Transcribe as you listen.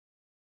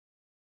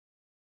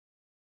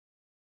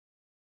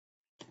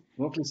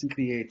Walk, Listen,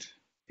 Create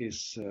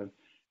is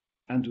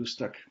Andrew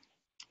Stuck,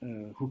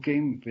 who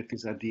came with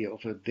this idea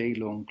of a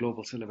day-long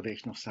global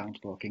celebration of sound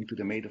walking to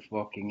the Made of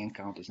Walking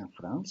encounters in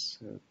France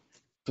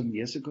some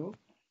years ago.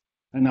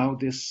 And now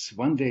this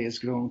one day has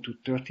grown to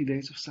 30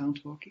 days of sound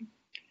walking.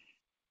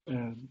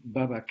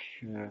 Babak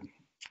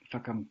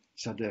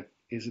Fakamzadeh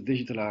is a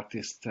digital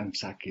artist and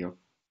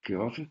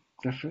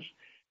choreographer.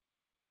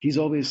 He's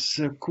always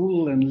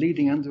cool and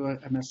leading Andrew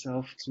and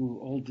myself through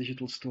all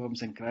digital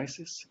storms and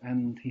crises,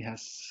 and he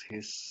has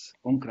his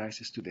own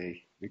crisis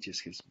today, which is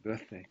his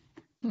birthday,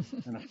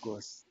 and of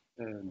course,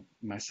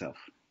 myself.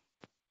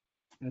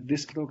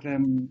 This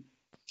program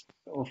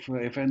of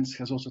events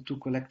has also two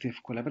collective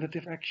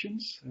collaborative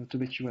actions to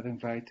which you are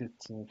invited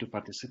to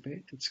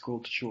participate. It's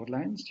called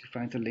Shorelines. You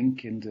find a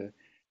link in the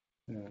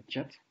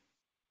chat.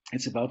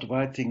 It's about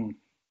writing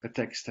a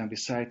text and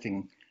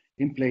reciting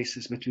in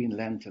places between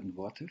land and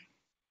water.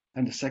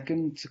 And the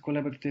second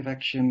collaborative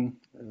action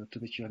to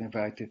which you are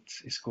invited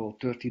is called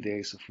 30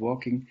 Days of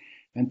Walking,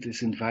 and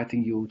is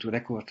inviting you to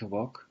record a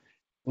walk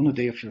on a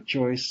day of your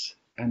choice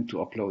and to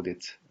upload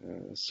it.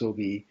 So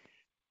we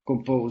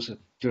compose a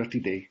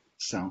 30-day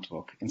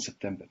Soundwalk in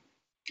September.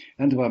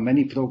 And there are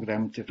many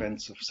programmed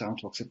events of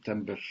Soundwalk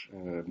September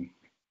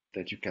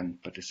that you can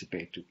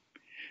participate to.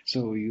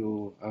 So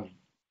you are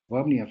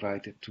warmly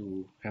invited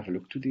to have a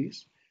look to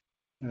these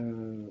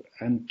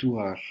and to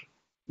our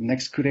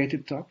next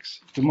curated talks.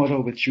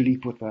 Tomorrow with Julie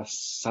Portas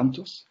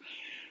Santos,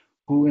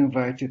 who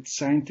invited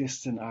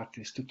scientists and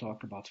artists to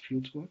talk about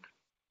fieldwork.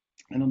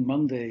 And on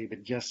Monday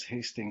with Jess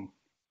Hastings,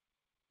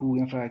 who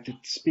invited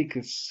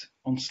speakers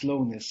on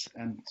slowness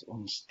and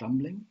on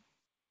stumbling.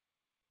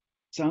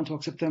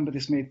 Soundwalk September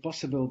is made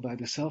possible by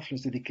the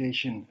selfless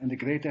dedication and the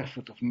great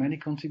effort of many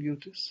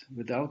contributors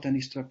without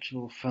any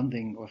structural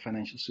funding or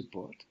financial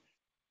support.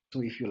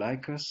 So if you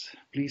like us,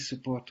 please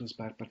support us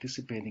by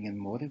participating in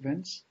more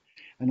events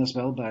and as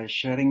well by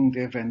sharing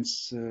the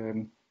events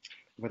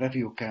wherever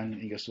you can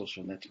in your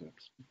social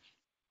networks.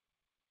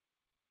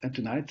 And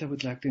tonight I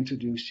would like to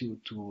introduce you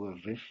to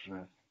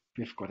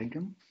Viv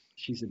Corringham.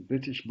 She's a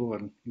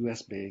British-born,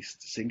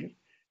 US-based singer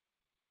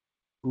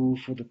who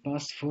for the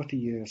past 40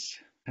 years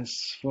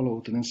has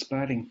followed an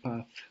inspiring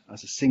path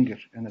as a singer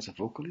and as a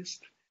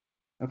vocalist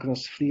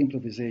across free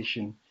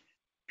improvisation,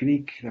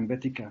 Greek,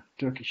 Rembetika,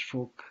 Turkish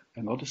folk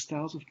and other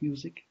styles of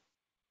music,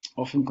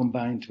 often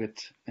combined with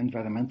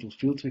environmental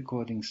field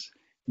recordings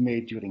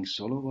made during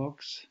solo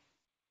walks.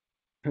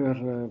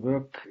 Her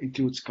work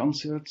includes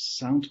concerts,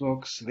 sound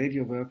walks,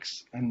 radio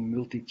works and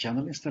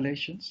multi-channel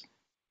installations.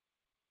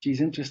 She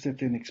is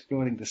interested in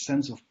exploring the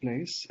sense of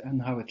place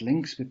and how it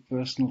links with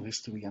personal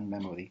history and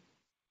memory.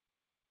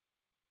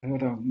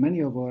 Her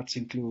many awards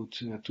include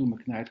two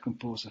McKnight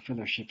Composer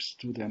Fellowships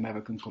through the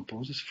American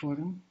Composers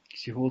Forum.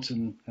 She holds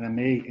an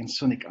MA in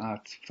Sonic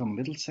Art from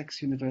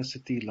Middlesex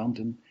University,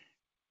 London,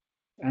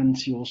 and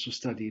she also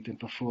studied and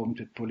performed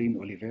with Pauline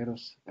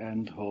Oliveros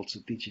and holds a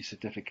DG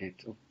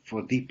certificate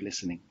for deep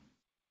listening.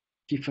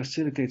 She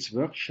facilitates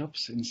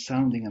workshops in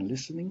sounding and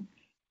listening,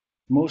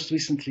 most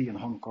recently in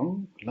Hong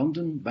Kong,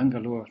 London,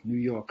 Bangalore, New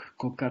York,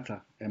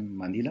 Kolkata, and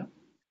Manila.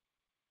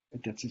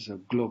 That is a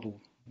global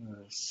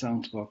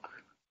Soundwalk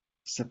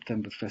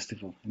September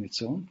festival in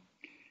its own.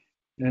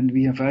 And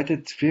we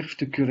invited Viv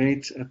to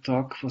curate a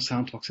talk for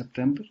Soundwalk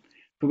September,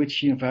 for which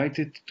she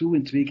invited two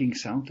intriguing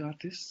sound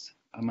artists,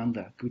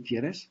 Amanda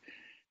Gutierrez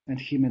and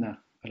Ximena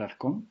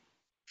Alarcon,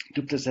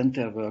 to present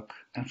their work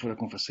and for a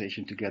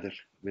conversation together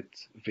with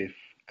Viv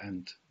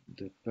and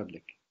the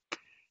public.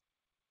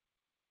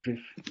 Viv.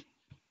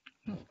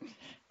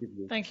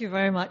 Thank you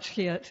very much,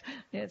 Geert.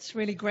 It's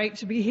really great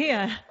to be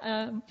here.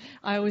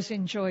 I always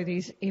enjoy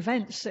these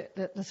events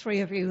that the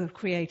three of you have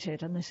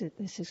created, and this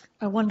is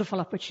a wonderful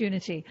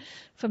opportunity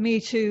for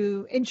me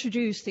to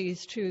introduce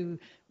these two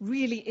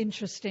really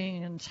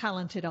interesting and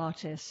talented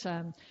artists.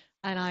 And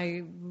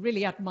I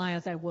really admire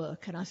their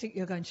work, and I think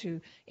you're going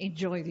to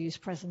enjoy these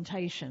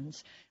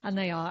presentations. And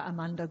they are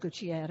Amanda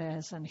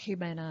Gutierrez and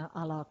Ximena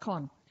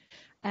Alarcon.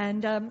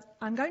 And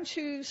I'm going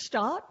to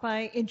start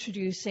by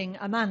introducing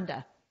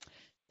Amanda.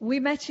 We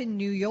met in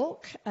New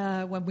York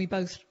when we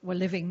both were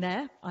living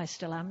there. I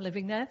still am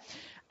living there.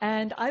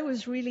 And I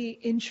was really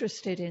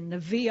interested in the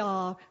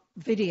VR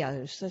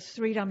videos, the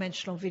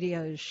three-dimensional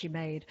videos she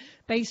made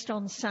based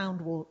on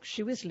sound walks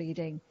she was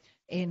leading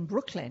in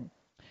Brooklyn.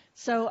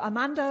 So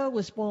Amanda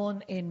was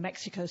born in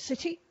Mexico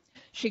City.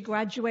 She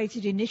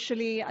graduated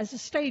initially as a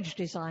stage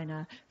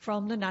designer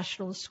from the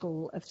National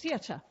School of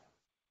Theatre.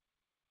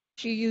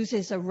 She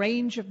uses a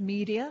range of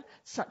media,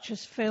 such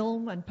as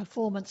film and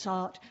performance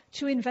art,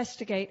 to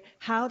investigate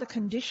how the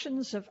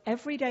conditions of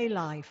everyday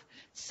life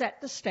set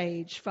the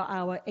stage for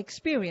our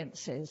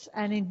experiences,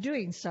 and in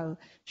doing so,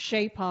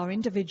 shape our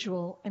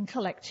individual and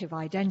collective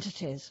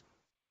identities.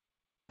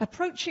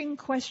 Approaching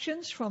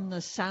questions from the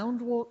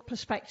Soundwalk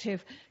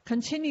perspective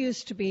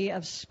continues to be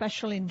of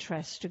special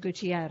interest to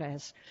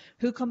Gutierrez,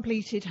 who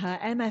completed her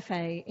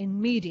MFA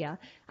in Media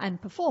and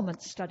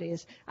Performance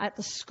Studies at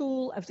the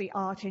School of the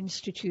Art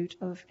Institute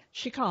of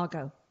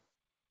Chicago.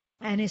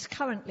 and is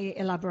currently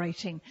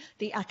elaborating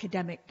the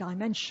academic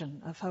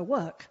dimension of her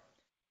work.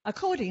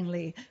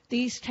 Accordingly,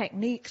 these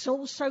techniques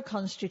also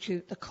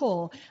constitute the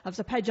core of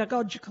the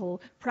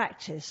pedagogical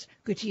practice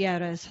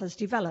Gutierrez has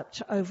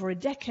developed over a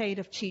decade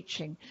of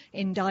teaching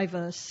in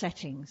diverse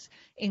settings,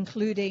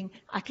 including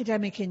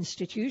academic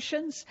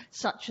institutions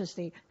such as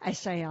the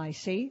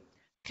SAIC,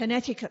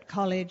 Connecticut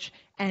College,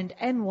 and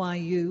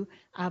NYU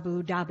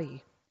Abu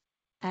Dhabi.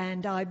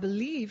 And I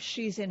believe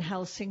she's in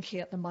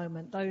Helsinki at the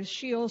moment, though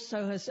she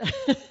also has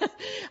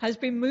has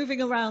been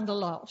moving around a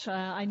lot.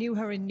 I knew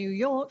her in New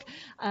York,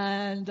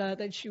 and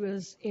then she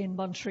was in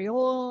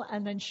Montreal,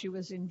 and then she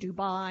was in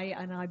Dubai,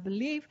 and I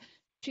believe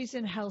she's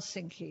in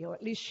Helsinki, or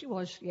at least she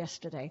was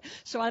yesterday.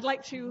 So I'd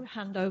like to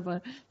hand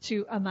over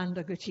to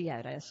Amanda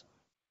Gutierrez.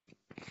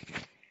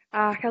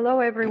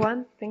 Hello,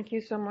 everyone. Thank you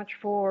so much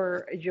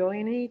for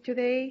joining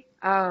today.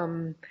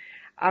 I'm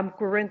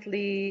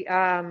currently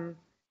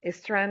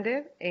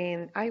stranded,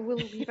 and I will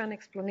give an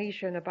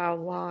explanation about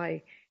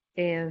why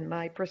in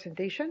my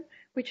presentation,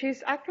 which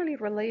is actually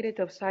related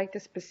to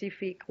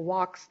site-specific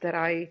walks that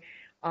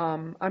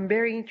I'm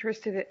very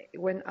interested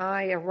in when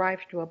I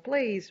arrive to a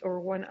place or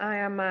when I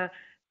am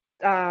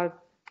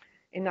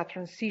in a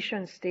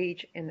transition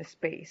stage in the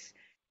space.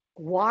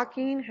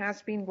 Walking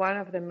has been one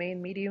of the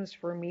main mediums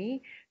for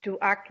me to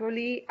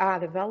actually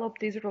develop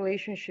these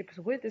relationships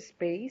with the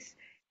space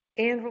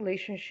and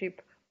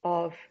relationship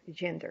of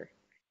gender.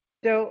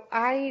 So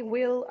I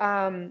will,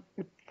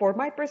 for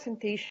my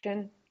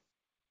presentation,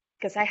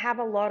 because I have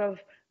a lot of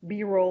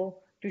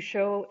B-roll to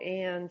show,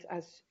 and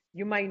as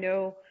you might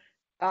know,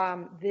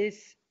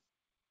 these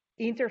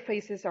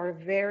interfaces are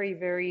very,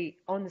 very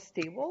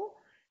unstable,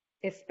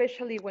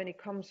 especially when it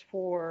comes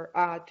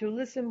to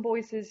listen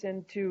voices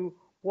and to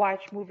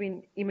watch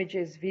moving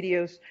images,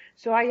 videos.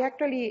 So I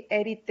actually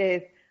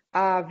edited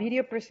a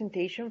video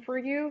presentation for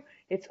you.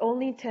 It's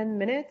only 10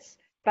 minutes.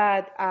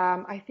 But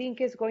I think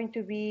it's going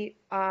to be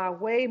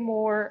way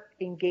more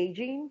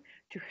engaging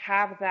to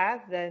have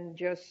that than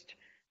just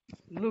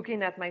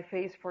looking at my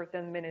face for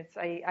 10 minutes.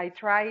 I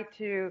try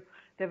to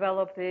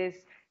develop this.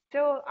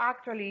 So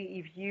actually,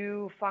 if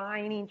you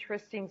find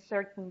interesting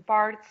certain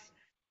parts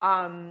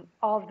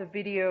of the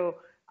video,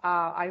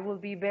 I will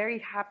be very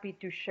happy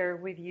to share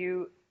with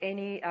you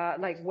any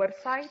like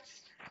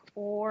websites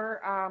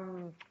or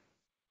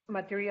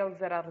materials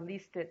that are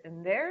listed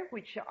in there,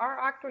 which are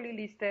actually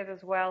listed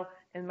as well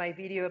in my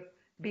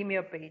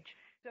Vimeo page.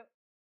 So,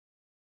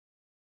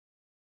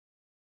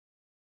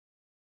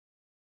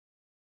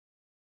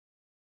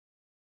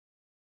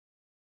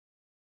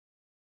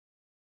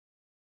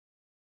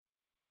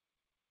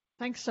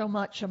 Thanks so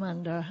much,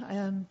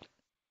 Amanda.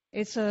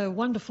 It's a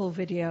wonderful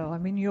video. I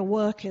mean, your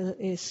work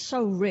is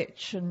so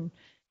rich and,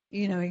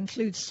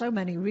 includes so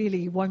many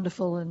really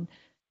wonderful and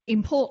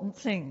important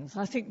things.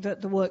 I think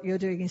that the work you're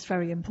doing is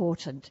very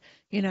important,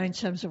 in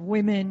terms of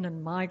women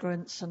and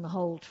migrants and the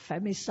whole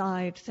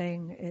femicide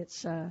thing.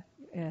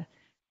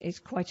 It's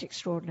quite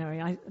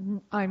extraordinary.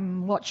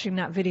 I'm watching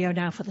that video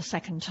now for the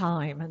second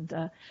time,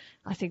 and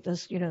I think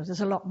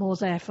there's a lot more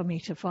there for me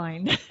to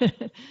find.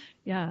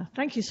 Yeah,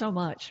 thank you so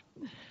much.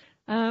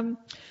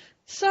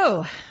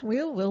 So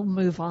we'll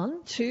move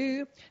on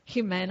to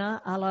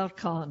Ximena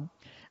Alarcon,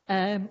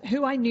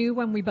 who I knew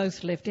when we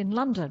both lived in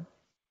London.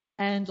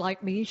 And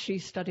like me, she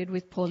studied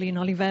with Pauline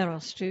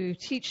Oliveros to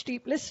teach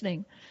deep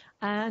listening.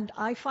 And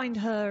I find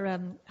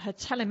her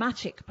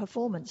telematic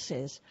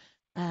performances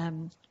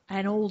and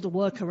all the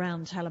work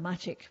around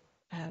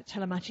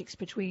telematics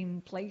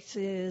between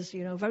places,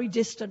 very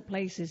distant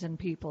places and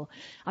people.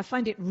 I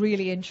find it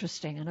really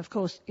interesting and, of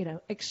course,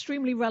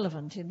 extremely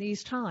relevant in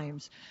these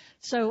times.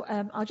 So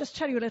I'll just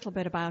tell you a little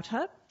bit about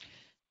her.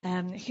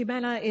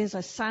 Ximena is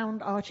a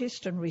sound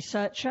artist and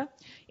researcher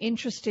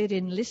interested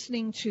in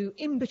listening to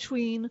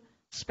in-between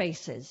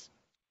spaces,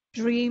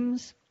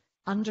 dreams,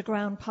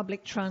 underground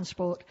public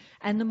transport,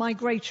 and the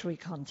migratory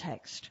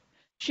context.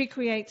 She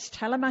creates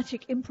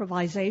telematic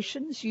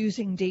improvisations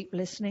using deep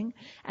listening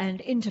and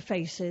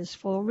interfaces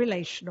for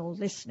relational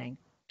listening.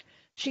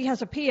 She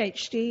has a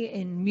PhD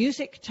in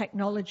music,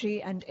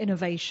 technology, and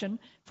innovation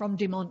from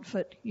De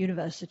Montfort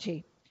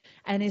University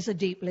and is a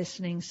deep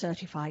listening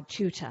certified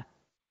tutor.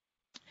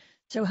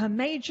 So her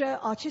major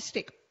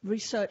artistic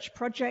research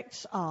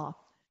projects are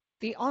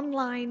the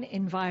online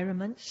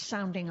environment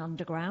Sounding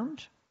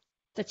Underground,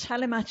 the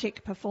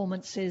telematic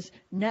performances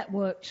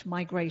Networked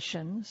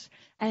Migrations,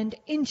 and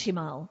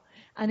INTIMAL,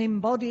 an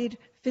embodied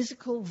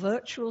physical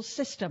virtual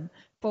system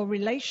for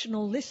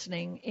relational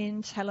listening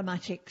in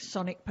telematic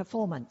sonic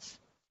performance.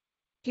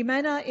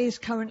 Ximena is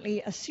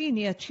currently a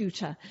senior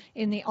tutor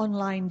in the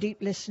online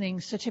deep listening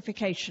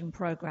certification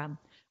program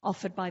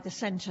offered by the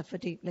Center for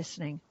Deep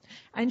Listening,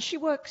 and she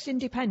works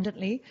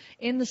independently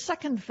in the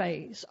second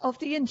phase of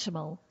the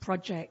INTIMAL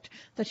project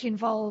that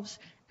involves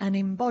an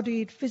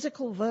embodied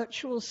physical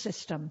virtual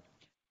system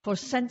for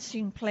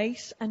sensing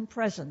place and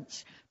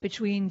presence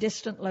between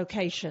distant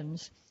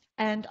locations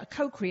and a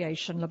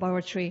co-creation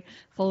laboratory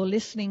for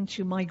listening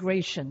to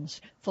migrations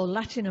for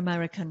Latin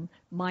American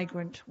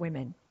migrant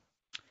women.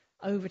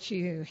 Over to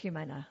you,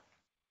 Ximena.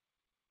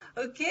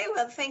 Okay,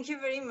 well, thank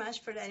you very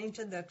much for that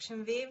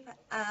introduction, Viv,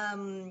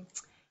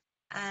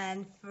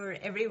 and for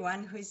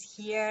everyone who is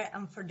here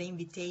and for the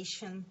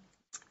invitation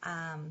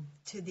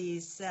to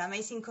this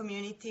amazing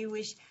community,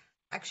 which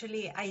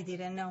actually I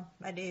didn't know,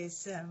 but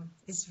is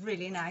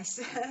really nice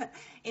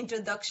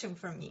introduction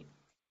for me.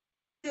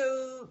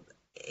 So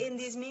in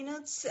these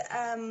minutes,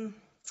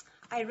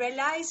 I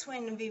realized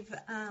when Viv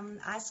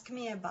asked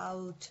me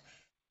about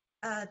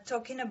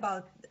talking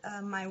about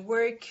my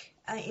work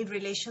in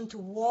relation to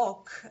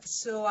walk,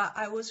 so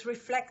I was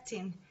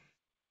reflecting.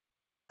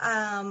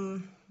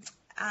 And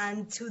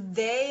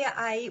today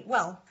I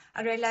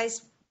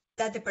realized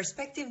that the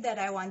perspective that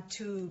I want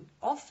to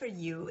offer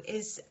you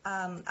is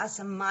as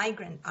a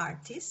migrant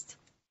artist.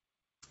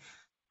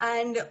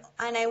 And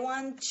I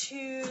want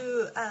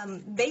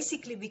to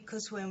basically,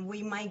 because when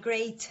we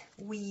migrate,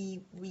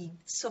 we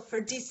suffer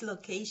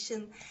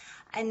dislocation,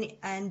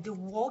 and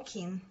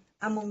walking,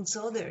 amongst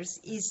others,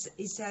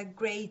 is a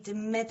great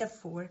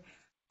metaphor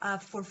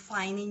for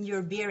finding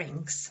your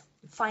bearings,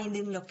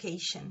 finding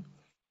location.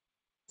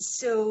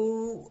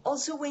 So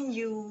also when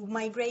you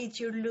migrate,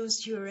 you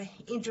lose your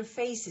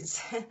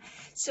interfaces.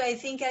 So I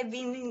think I've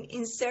been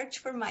in search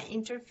for my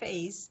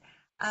interface,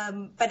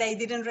 but I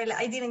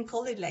didn't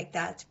call it like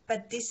that.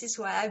 But this is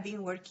why I've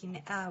been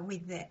working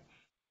with the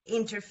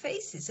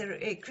interfaces, or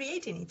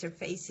creating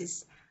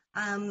interfaces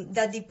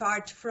that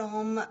depart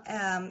from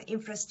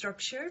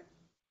infrastructure,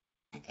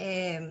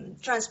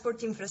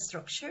 transport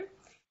infrastructure,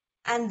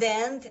 and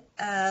then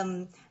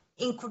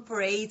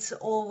incorporates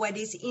all what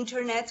is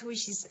internet,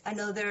 which is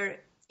another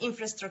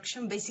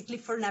infrastructure basically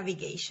for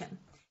navigation.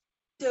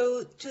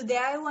 So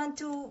today I want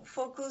to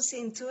focus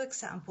in two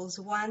examples.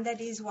 One that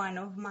is one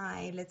of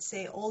my, let's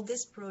say,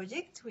 oldest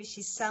projects, which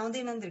is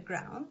Sounding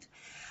Underground,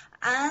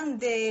 and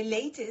the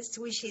latest,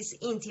 which is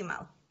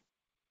INTIMAL.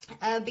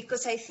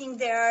 Because I think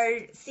there are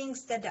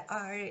things that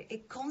are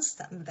a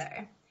constant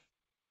there.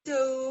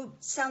 So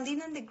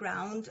Sounding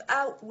Underground,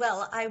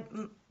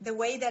 the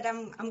way that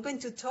I'm going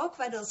to talk,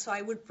 but also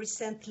I will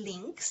present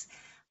links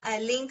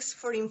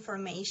for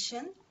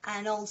information,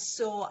 and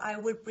also I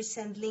will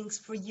present links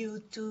for you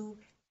to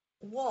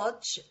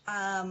watch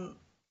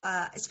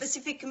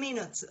specific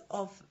minutes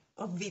of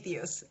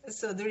videos.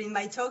 So during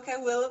my talk, I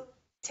will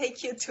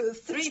take you to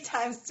 3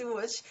 times to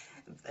watch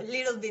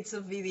little bits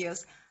of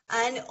videos,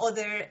 and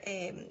other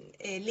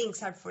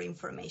links are for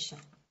information.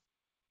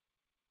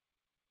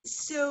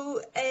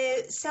 So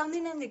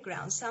Sounding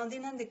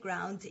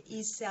Underground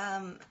is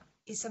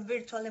a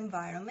virtual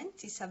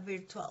environment. It's a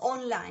virtual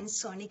online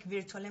sonic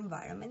virtual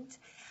environment,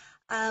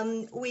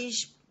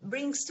 which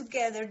brings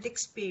together the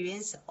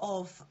experience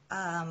of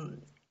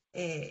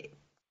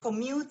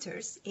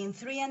commuters in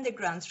 3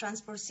 underground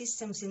transport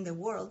systems in the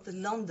world: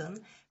 London,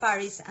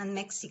 Paris, and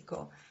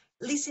Mexico,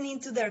 listening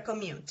to their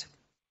commute.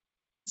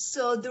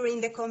 So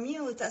during the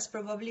commute, as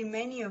probably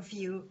many of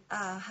you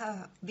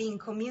have been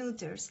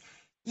commuters,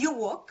 you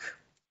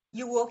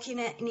walk in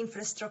an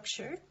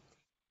infrastructure,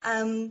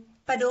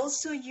 but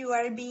also you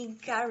are being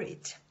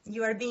carried.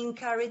 You are being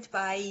carried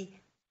by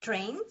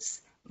trains,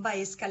 by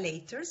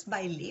escalators,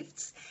 by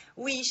lifts,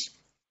 which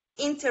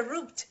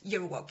interrupt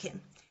your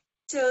walking.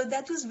 So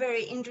that was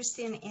very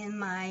interesting in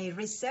my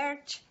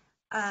research,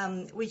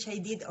 which I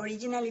did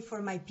originally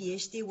for my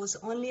PhD, was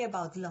only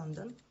about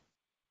London.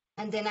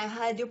 And then I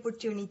had the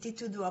opportunity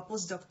to do a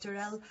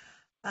postdoctoral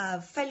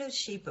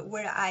fellowship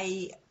where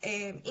I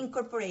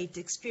incorporate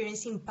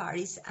experience in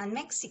Paris and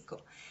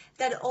Mexico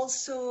that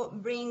also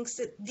brings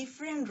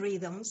different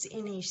rhythms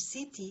in each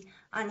city,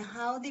 and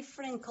how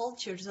different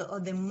cultures, or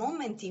the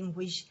moment in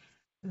which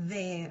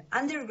the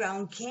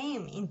underground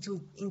came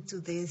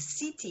into the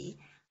city,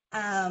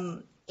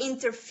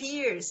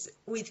 interferes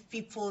with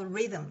people's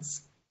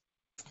rhythms.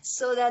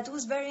 So that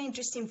was very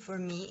interesting for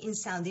me in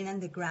Sounding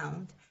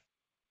Underground.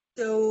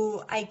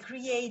 So I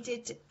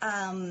created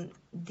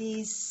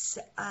this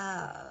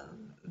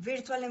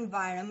virtual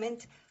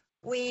environment,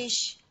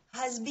 which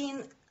has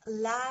been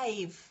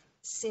live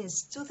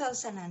since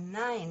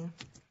 2009.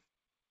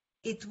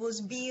 It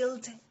was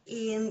built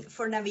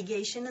for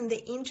navigation on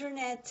the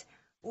internet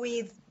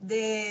with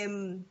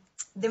the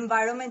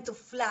environment of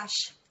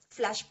flash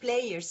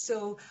players.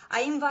 So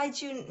I invite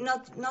you,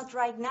 not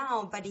right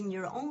now, but in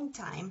your own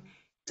time,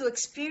 to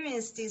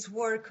experience this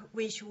work,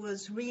 which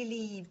was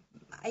really,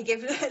 I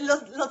gave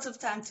lots of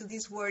time to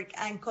this work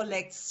and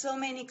collect so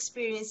many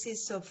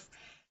experiences of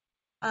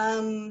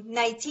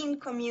 19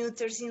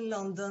 commuters in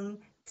London,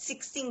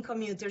 16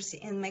 commuters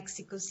in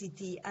Mexico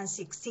City, and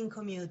 16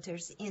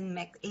 commuters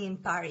in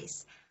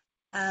Paris.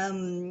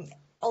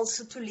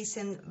 Also to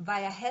listen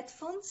via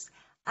headphones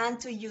and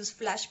to use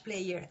Flash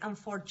Player.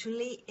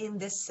 Unfortunately, in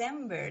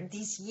December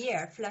this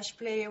year, Flash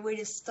Player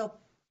will stop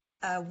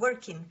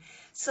working.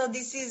 So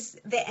this is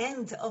the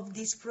end of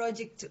this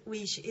project,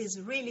 which is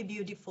really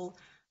beautiful.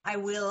 I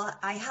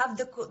have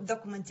the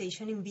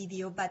documentation in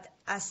video, but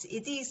as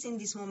it is in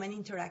this moment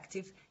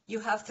interactive,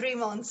 you have 3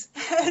 months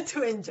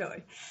to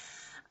enjoy.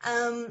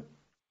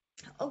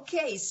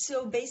 Okay,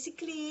 so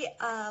basically,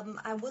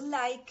 I would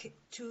like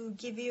to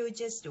give you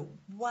just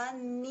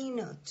 1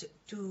 minute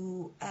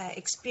to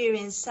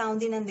experience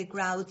sounding on the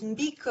ground,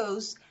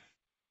 because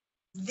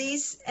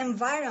this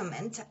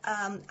environment,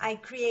 I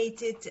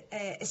created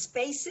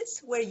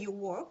spaces where you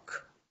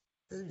walk,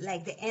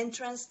 like the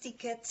entrance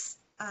tickets,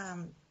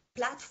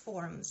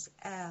 platforms,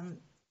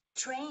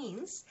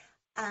 trains,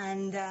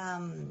 and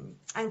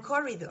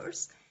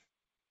corridors.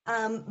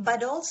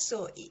 But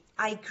also,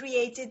 I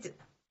created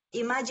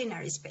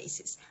imaginary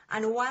spaces.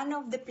 And one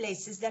of the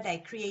places that I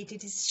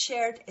created is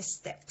shared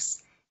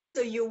steps.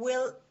 So you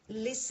will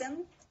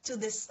listen to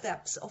the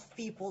steps of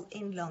people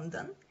in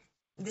London,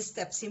 the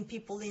steps in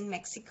people in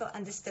Mexico,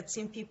 and the steps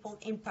in people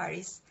in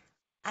Paris.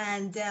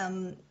 And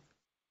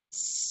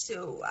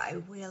so I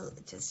will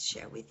just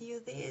share with you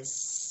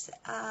this.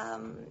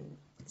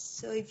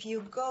 So if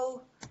you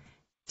go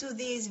to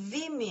this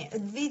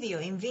video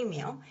in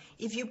Vimeo,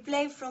 if you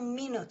play from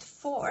minute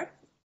 4,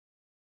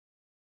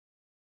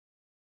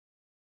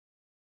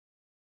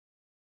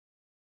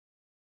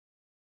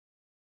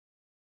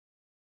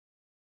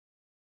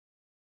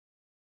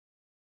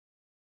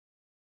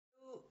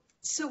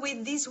 so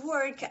with this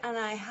work, and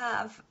I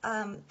have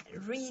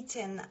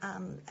written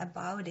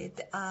about it,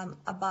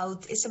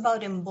 it's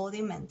about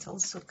embodiment,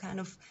 also kind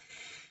of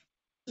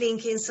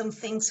linking some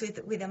things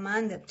with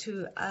Amanda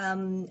too,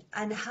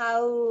 and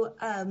how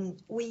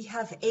we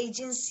have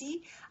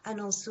agency,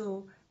 and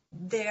also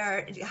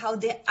how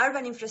the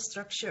urban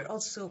infrastructure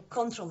also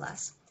control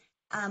us.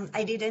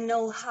 I didn't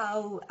know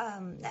how,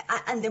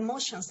 and the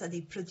emotions that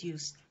it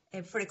produced.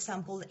 For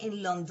example,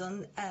 in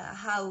London,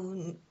 how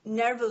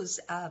nervous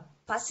a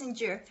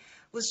passenger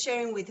was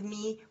sharing with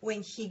me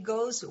when he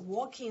goes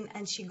walking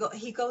and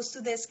he goes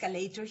to the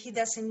escalator. He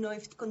doesn't know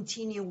if to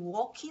continue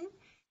walking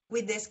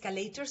with the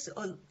escalators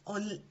or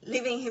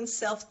leaving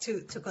himself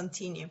to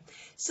continue.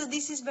 So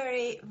this is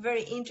very,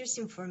 very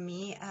interesting for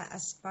me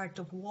as part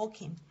of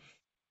walking.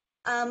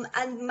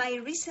 And my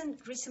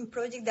recent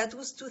project, that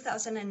was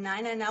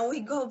 2009, and now we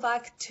go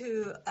back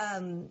to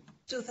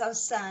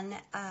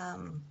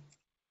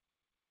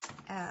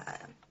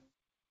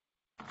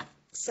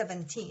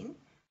 2017.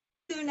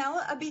 So now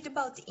a bit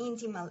about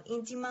INTIMAL.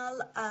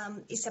 INTIMAL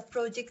is a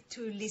project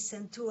to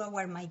listen to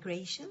our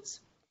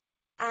migrations.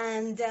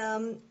 And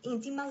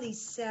INTIMAL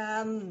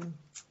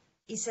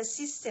is a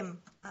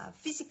system, a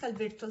physical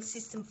virtual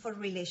system for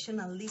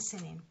relational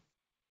listening,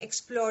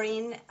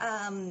 exploring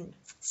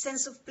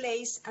sense of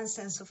place and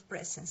sense of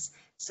presence.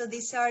 So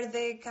these are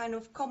the kind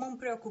of common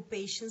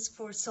preoccupations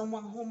for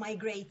someone who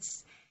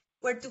migrates: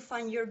 where to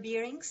find your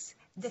bearings,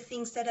 the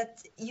things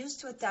that used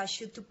to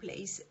attach you to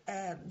place,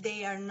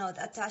 they are not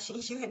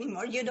attaching you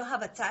anymore. You don't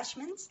have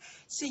attachments,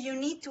 so you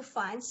need to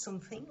find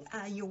something.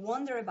 You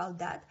wonder about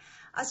that,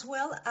 as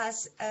well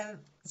as a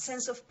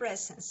sense of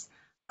presence.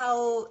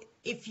 How,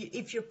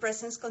 if your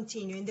presence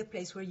continue in the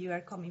place where you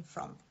are coming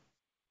from.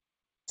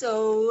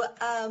 So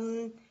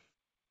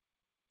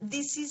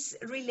this is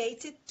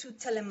related to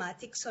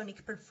telematic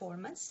sonic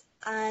performance,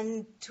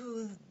 and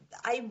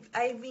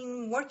I've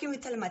been working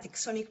with telematic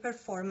sonic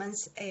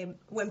performance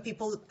when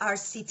people are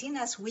sitting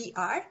as we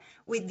are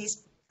with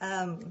these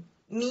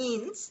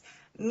mediums,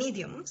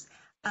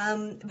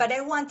 but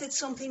I wanted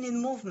something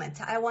in movement.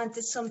 I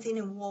wanted something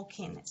in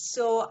walking.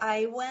 So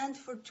I went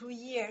for 2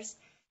 years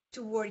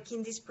to work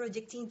in this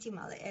project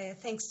INTIMAL,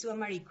 thanks to a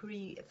Marie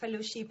Curie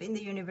fellowship in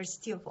the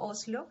University of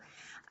Oslo.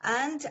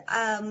 And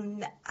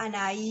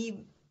I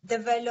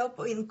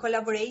developed, in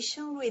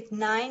collaboration with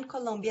 9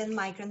 Colombian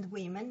migrant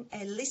women,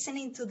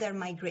 listening to their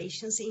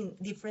migrations in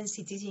different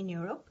cities in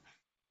Europe.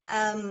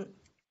 And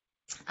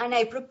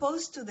I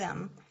proposed to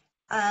them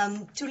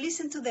to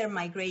listen to their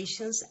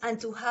migrations and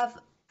to have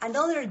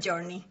another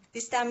journey.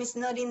 This time it's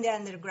not in the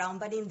underground,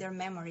 but in their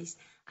memories.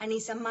 And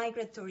it's a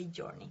migratory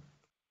journey.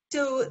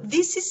 So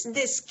this is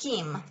the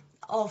scheme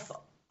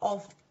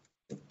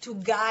to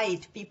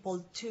guide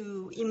people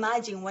to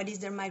imagine what is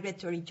their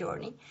migratory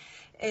journey,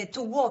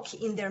 to walk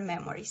in their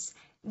memories.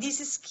 This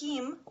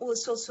scheme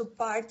was also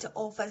part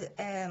of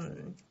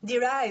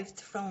derived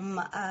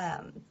from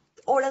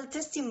oral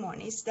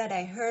testimonies that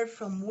I heard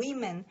from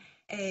women,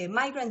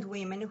 migrant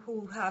women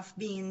who have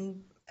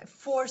been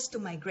forced to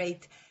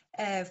migrate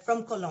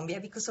from Colombia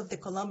because of the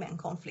Colombian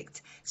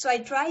conflict. So I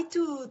tried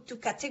to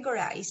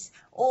categorize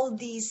all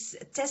these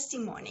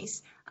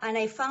testimonies, and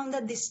I found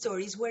that the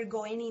stories were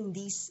going in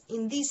these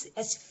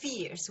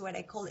spheres, what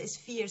I call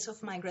spheres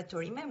of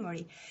migratory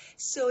memory.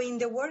 So in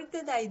the work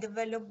that I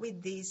developed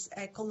with these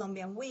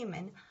Colombian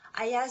women,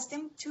 I asked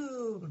them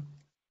to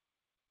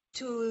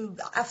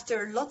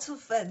after lots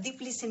of deep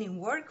listening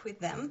work with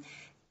them,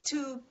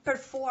 to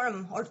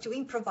perform or to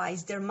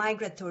improvise their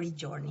migratory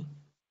journey.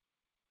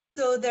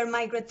 So their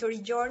migratory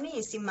journey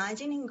is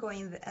imagining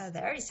going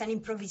there. It's an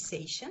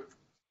improvisation.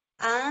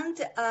 And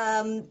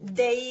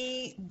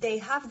they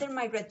have their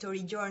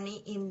migratory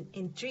journey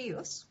in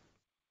trios.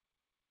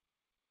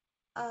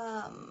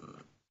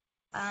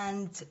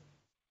 And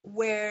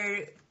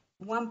where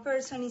one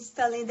person is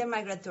telling the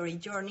migratory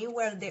journey,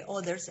 where the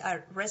others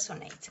are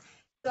resonate.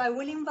 So I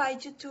will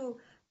invite you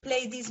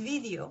play this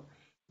video.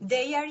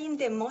 They are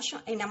in a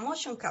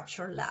motion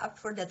capture lab.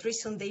 For that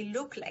reason, they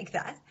look like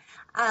that.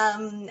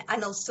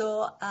 And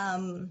also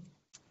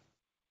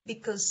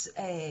because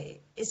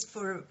it's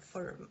for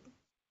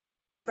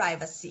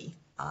privacy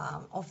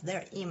of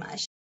their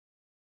image.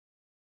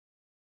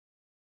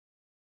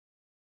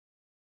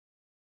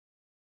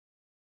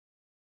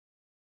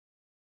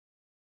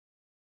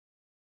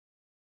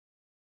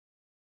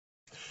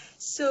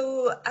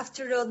 So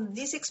after all,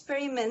 these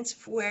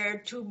experiments were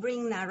to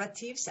bring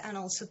narratives and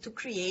also to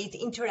create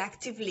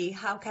interactively,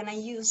 how can I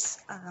use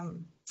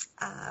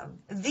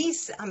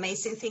these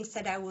amazing things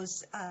that I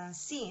was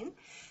seeing.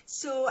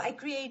 So I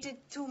created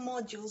two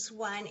modules.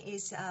 One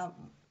is a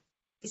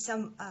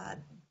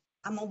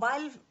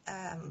mobile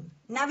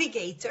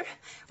navigator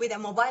with a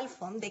mobile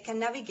phone. They can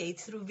navigate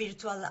through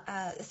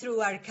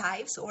through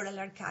archives, oral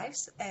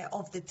archives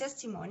of the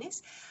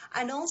testimonies.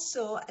 And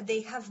also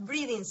they have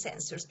breathing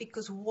sensors,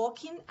 because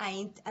walking are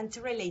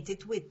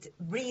interrelated with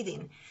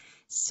breathing.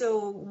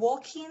 So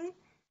walking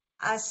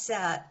as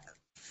a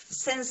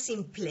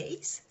sensing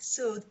place,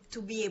 so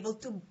to be able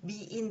to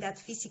be in that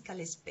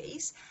physical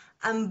space,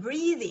 and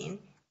breathing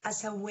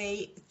as a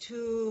way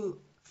to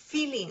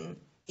feeling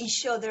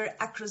each other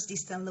across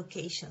distant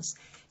locations.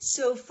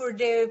 So for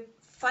the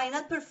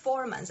final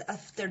performance,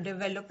 after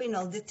developing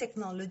all the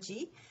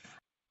technology,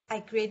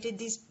 I created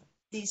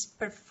this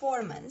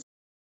performance.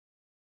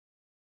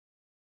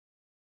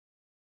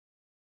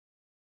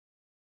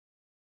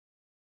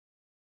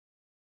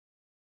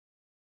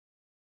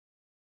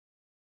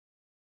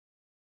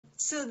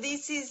 So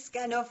this is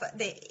kind of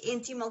the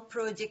INTIMAL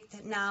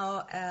project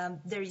now.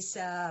 There is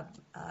a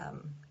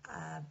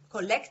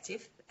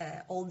collective,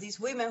 all these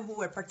women who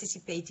were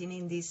participating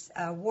in this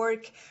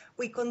work.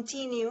 We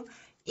continue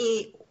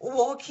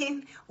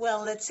walking,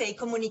 well, let's say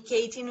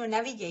communicating or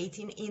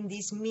navigating in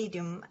this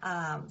medium,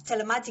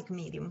 telematic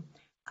medium,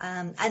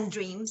 and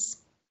dreams.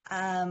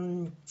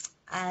 And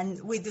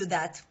we do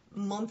that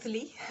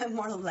monthly,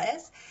 more or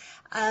less.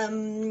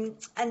 And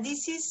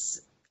this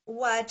is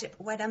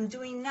what I'm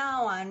doing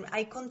now, and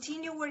I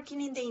continue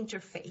working in the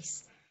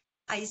interface.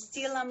 I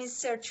still am in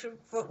search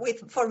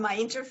for my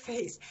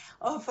interface,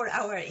 or for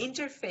our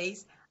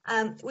interface,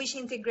 which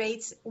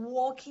integrates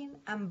walking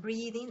and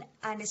breathing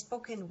and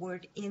spoken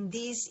word in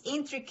this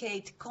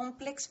intricate,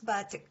 complex,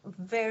 but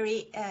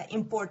very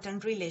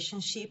important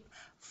relationship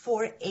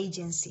for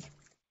agency.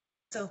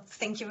 So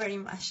thank you very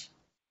much.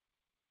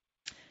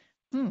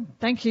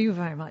 Thank you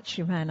very much,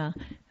 Ximena.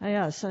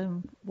 Yeah, it's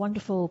a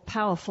wonderful,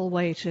 powerful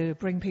way to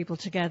bring people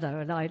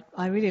together. And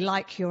I really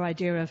like your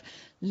idea of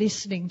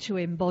listening to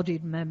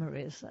embodied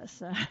memories.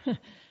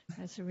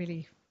 That's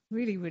really,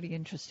 really, really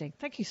interesting.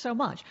 Thank you so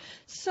much.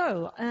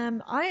 So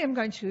I am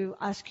going to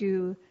ask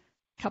you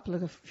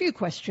a few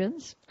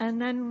questions, and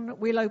then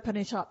we'll open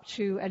it up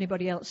to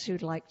anybody else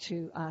who'd like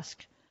to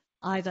ask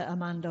either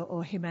Amanda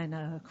or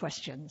Ximena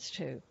questions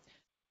too.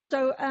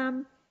 So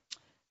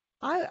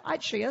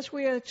actually, as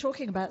we are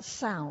talking about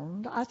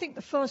sound, I think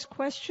the first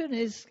question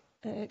is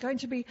going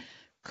to be,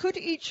 could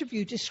each of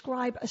you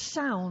describe a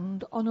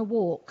sound on a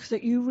walk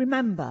that you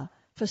remember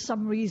for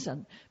some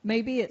reason?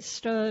 Maybe it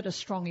stirred a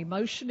strong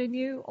emotion in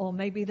you, or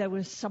maybe there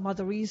was some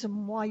other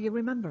reason why you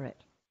remember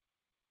it.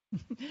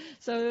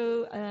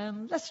 So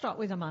let's start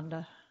with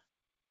Amanda.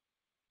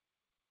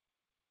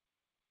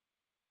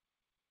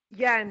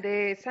 Yeah, and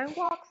the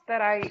sandwalks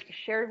that I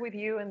shared with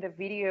you in the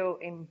video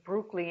in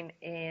Brooklyn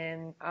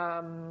in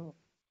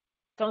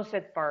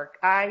Sunset Park,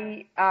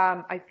 I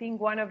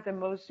think one of the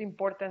most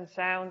important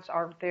sounds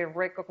are the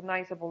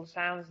recognizable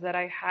sounds that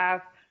I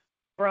have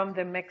from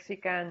the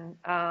Mexican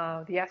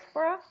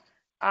diaspora.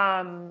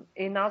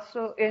 And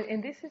also,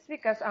 and this is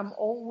because I'm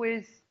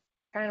always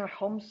kind of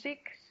homesick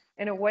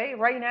in a way.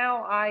 Right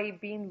now, I've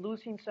been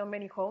losing so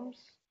many homes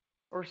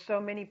or so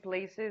many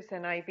places,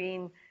 and I've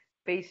been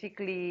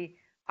basically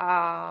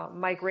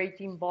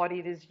migrating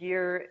body this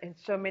year in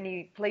so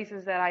many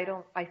places that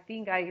I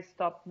think I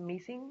stopped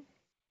missing.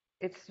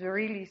 It's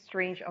really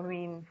strange. I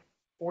mean,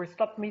 or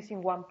stopped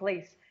missing one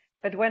place.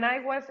 But when I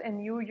was in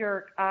New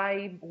York,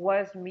 I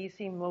was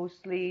missing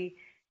mostly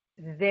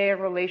the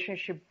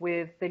relationship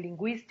with the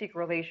linguistic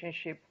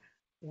relationship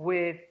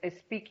with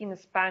speaking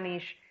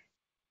Spanish,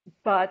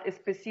 but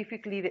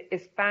specifically the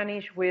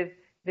Spanish with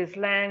the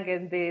slang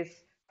and these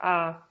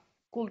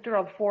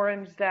cultural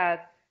forms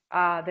that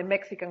the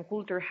Mexican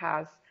culture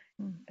has.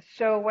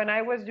 So when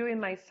I was doing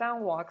my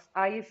sound walks,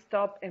 I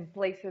stopped in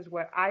places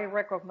where I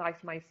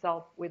recognized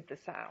myself with the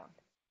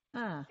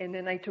sound. And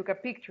then I took a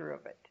picture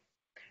of it.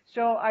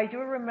 So I do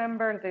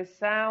remember the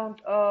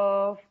sound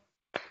of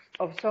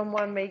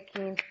someone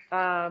making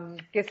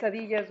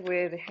quesadillas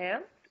with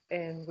hand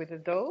and with the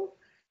dough.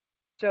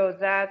 So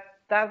that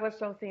was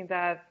something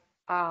that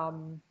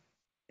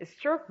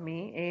struck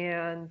me,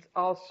 and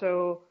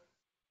also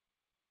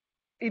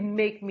it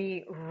made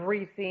me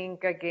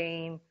rethink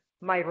again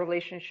my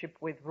relationship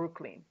with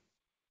Brooklyn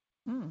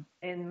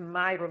and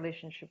my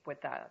relationship with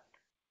that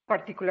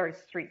particular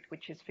street,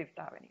 which is Fifth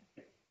Avenue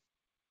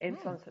in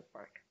Sunset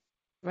Park.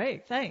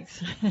 Great,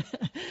 thanks.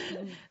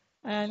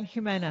 And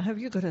Ximena, have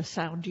you got a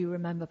sound you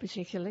remember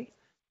particularly?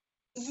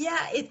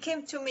 Yeah, it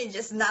came to me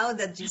just now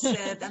that you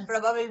said, and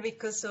probably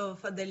because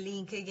of the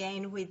link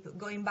again with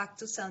going back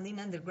to sounding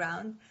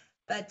underground.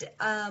 But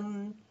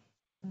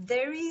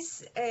there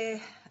is,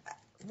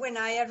 when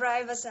I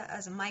arrived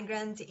as a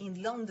migrant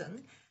in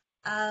London,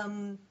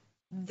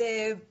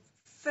 the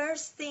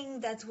first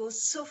thing that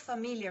was so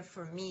familiar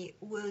for me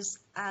was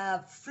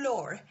a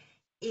floor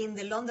in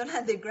the London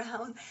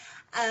Underground,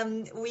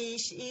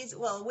 which is,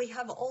 well, we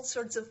have all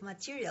sorts of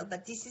material,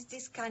 but this is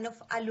this kind of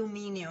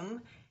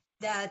aluminium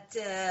that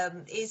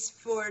is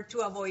for to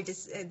avoid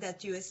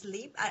that you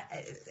sleep,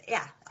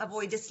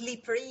 avoid a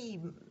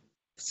slippery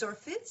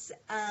surface,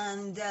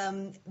 and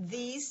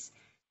this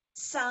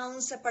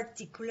sounds a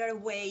particular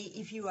way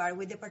if you are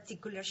with the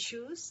particular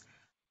shoes.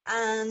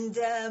 And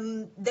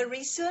the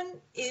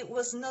reason it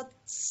was not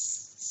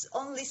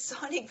only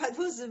sonic, but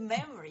was a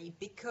memory,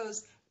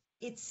 because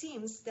it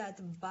seems that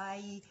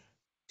by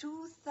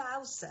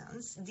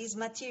 2000s, this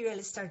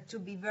material started to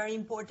be very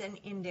important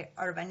in the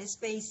urban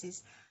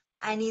spaces,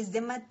 and is the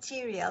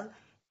material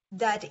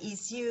that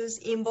is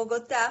used in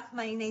Bogota,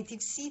 my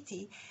native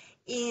city,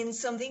 in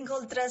something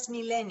called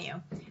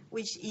Transmilenio,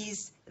 which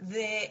is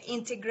the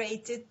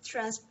integrated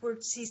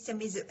transport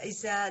system,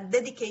 is a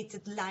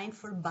dedicated line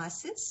for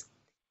buses.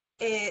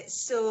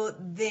 So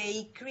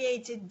they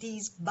created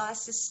these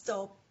bus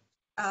stop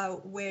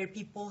where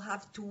people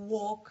have to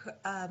walk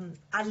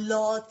a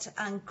lot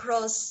and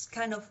cross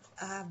kind of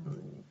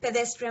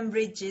pedestrian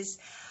bridges.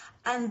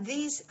 And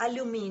this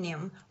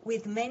aluminum,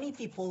 with many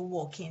people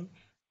walking,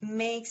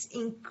 makes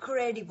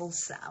incredible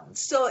sound.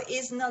 So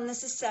it's not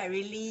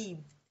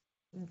necessarily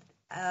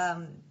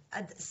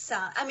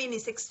sound. I mean,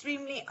 it's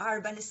extremely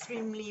urban,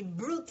 extremely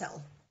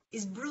brutal.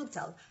 It's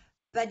brutal,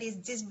 but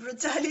it's this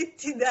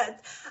brutality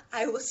that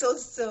I was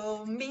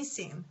also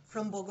missing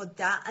from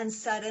Bogota, and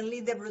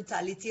suddenly the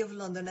brutality of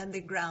London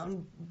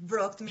Underground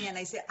broke me, and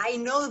I said, I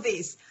know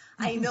this.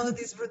 I know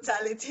this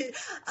brutality.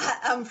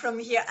 I'm from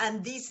here,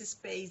 and this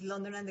space,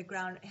 London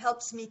Underground,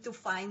 helps me to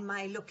find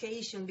my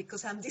location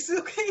because I'm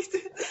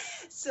dislocated.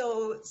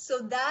 So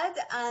that,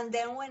 and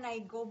then when I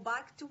go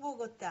back to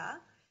Bogota,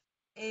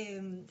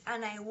 and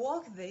I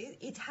walk there,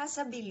 it has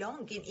a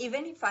belonging,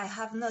 even if I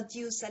have not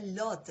used a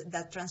lot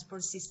that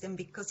transport system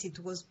because it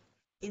was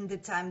in the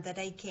time that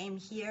I came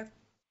here.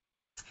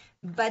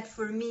 But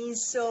for me,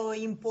 it's so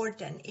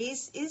important.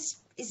 It's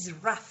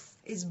rough,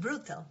 it's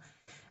brutal,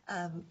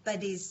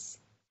 but it's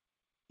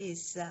in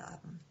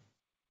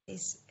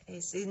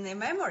the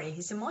memory.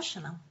 It's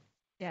emotional.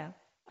 Yeah,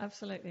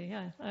 absolutely.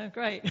 Yeah, oh,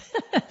 great.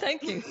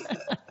 Thank you.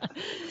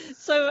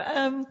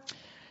 So.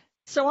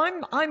 So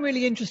I'm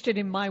really interested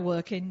in my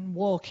work in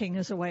walking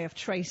as a way of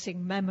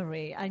tracing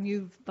memory, and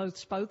you've both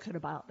spoken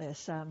about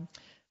this.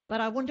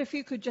 But I wonder if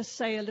you could just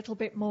say a little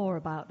bit more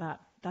about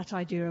that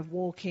idea of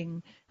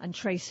walking and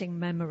tracing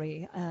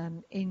memory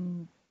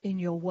in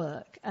your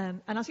work.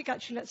 And I think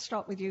actually let's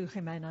start with you,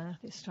 Ximena,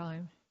 this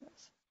time.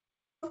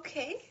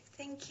 Okay,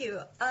 thank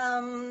you.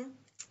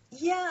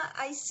 Yeah,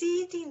 I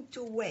see it in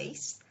two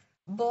ways,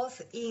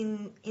 both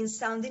in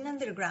sounding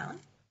underground,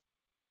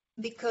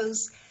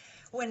 because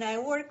when I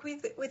work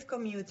with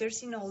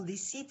commuters in all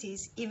these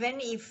cities, even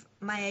if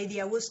my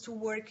idea was to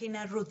work in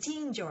a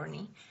routine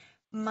journey,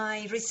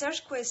 my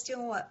research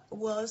question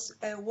was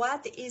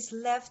what is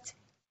left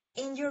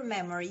in your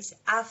memories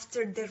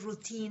after the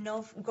routine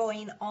of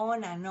going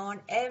on and on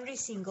every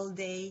single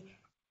day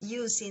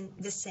using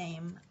the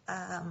same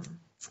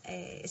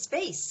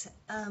space.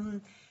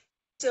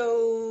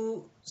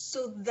 So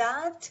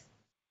that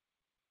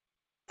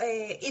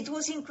it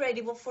was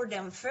incredible for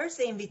them. First,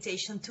 the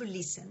invitation to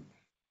listen,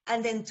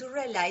 and then to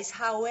realize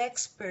how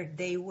expert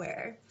they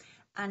were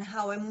and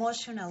how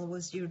emotional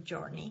was your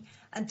journey,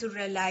 and to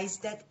realize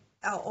that,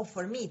 or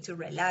for me to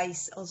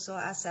realize also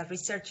as a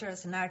researcher,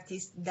 as an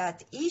artist,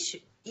 that each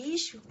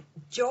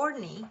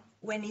journey,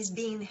 when it's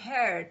being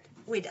heard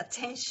with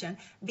attention,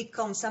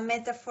 becomes a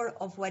metaphor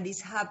of what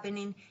is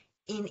happening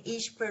in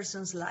each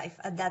person's life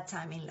at that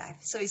time in life.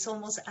 So it's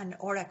almost an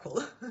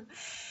oracle.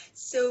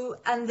 So,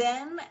 and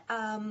then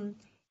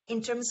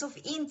in terms of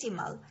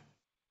INTIMAL,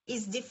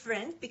 is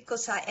different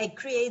because I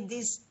create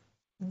these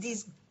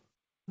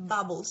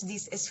bubbles,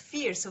 these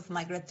spheres of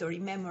migratory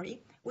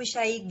memory, which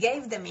I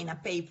gave them in a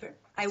paper.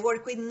 I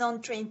work with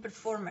non-trained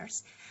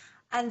performers,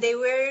 and they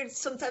were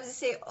sometimes they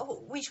say,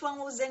 "Oh, which one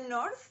was the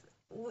north?"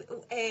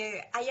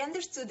 I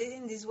understood it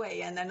in this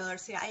way, and another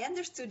say, "I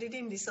understood it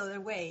in this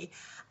other way,"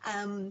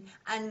 and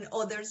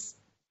others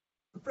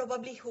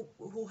probably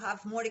who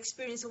have more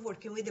experience of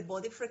working with the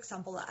body. For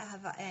example, I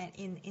have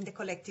in the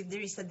collective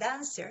there is a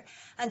dancer,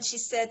 and she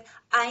said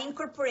I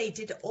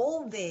incorporated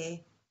all the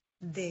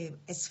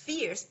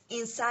spheres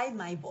inside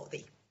my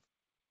body.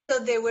 So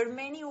there were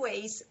many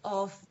ways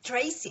of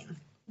tracing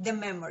the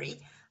memory,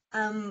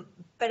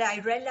 but I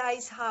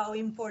realized how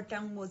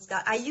important was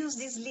that. I use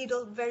this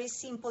little very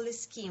simple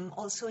scheme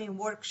also in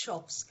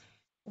workshops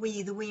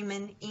with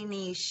women in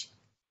each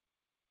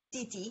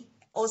city,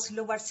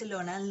 Oslo,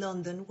 Barcelona, and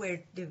London,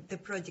 where the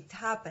project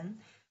happened.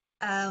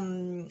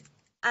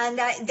 And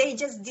they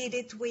just did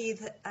it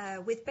with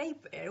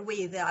paper,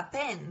 with a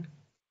pen.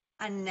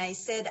 And I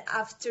said,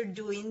 after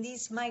doing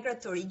this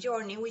migratory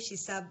journey, which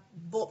is a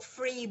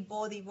free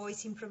body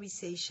voice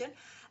improvisation,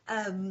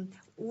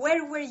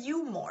 where were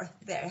you more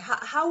there?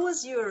 How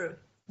was your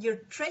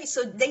trace?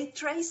 So they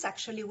trace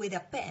actually with a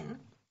pen,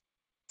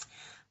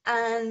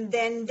 and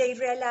then they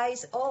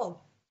realize, oh,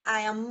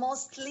 I am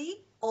mostly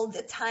all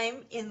the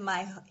time in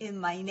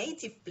my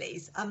native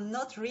place. I'm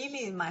not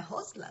really in my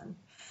hostland.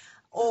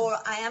 Or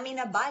I am in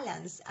a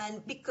balance.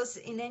 And because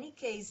in any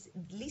case,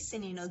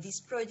 listening or this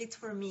project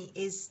for me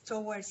is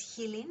towards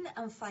healing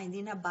and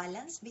finding a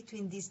balance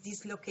between this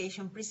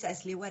dislocation,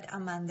 precisely what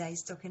Amanda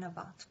is talking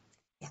about.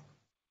 Yeah.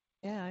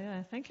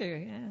 Yeah, thank you.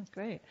 Yeah, that's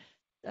great.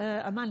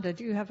 Amanda,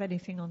 do you have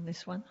anything on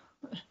this one?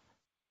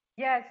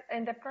 Yes,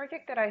 and the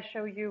project that I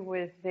show you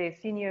with the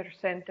senior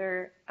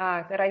center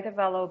that I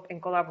developed in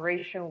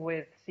collaboration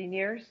with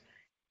seniors,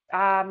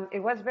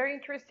 it was very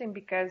interesting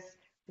because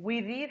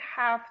we did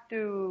have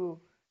to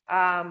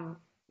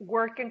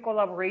work in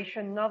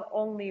collaboration, not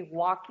only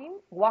walking.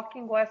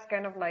 Walking was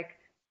kind of like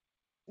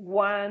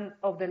one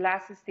of the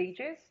last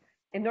stages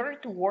in order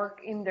to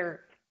work in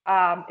their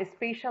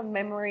spatial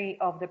memory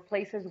of the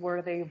places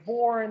where they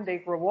born, they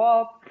grow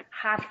up,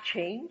 have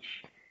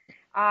changed.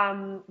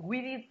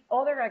 We did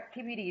other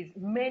activities.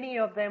 Many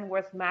of them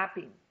was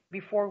mapping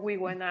before we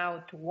went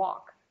out to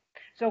walk.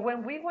 So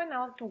when we went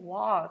out to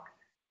walk,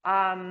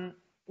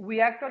 we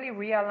actually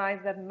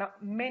realized that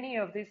many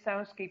of these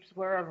soundscapes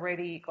were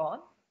already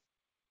gone.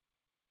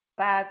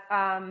 But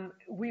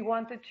we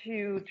wanted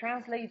to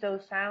translate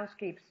those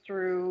soundscapes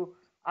through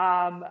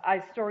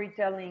a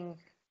storytelling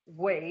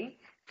way.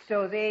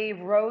 So they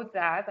wrote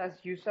that, as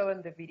you saw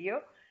in the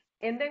video.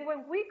 And then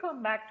when we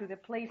come back to the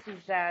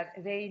places that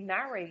they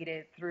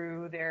narrated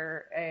through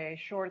their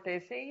short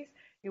essays,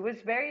 it was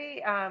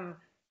very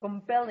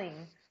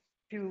compelling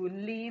to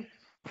live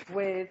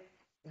with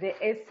the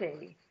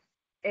essay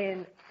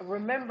and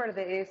remember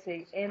the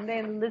essay and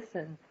then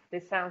listen the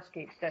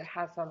soundscape that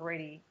has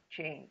already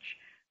changed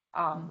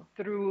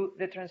through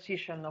the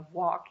transition of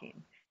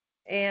walking.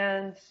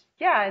 And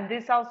yeah, and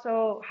this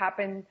also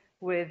happened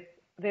with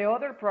the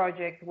other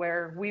project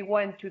where we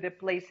went to the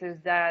places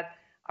that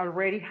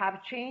already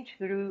have changed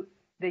through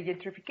the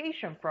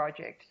gentrification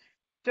project.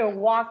 So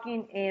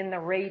walking and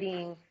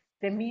narrating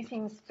the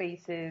missing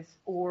spaces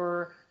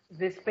or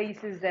the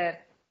spaces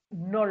that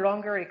no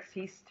longer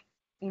exist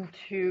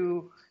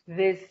into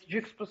this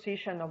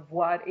juxtaposition of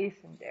what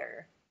isn't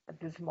there at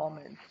this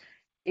moment.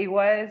 It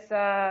was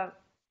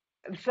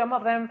some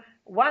of them,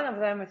 one of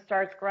them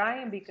starts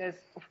crying because,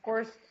 of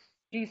course,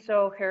 she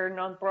saw her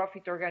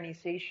nonprofit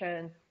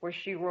organization where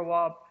she grew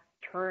up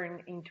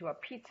turn into a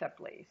pizza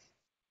place.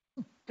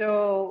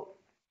 So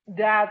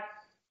that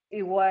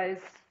it was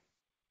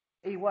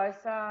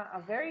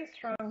a very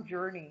strong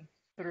journey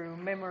through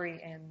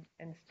memory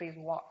and space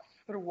walks,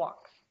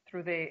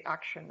 through the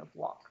action of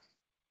walk.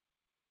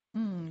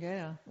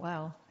 Yeah,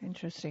 wow,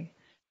 interesting.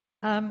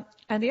 And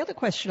the other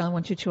question I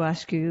wanted to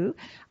ask you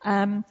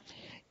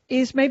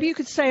is maybe you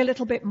could say a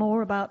little bit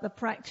more about the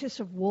practice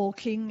of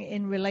walking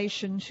in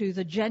relation to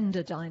the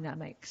gender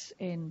dynamics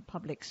in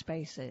public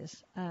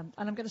spaces. And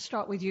I'm going to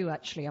start with you,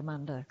 actually,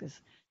 Amanda, because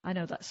I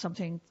know that's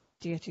something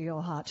dear to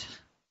your heart.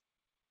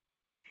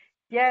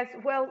 Yes,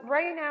 well,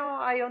 right now,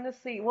 I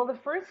honestly, well,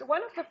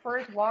 one of the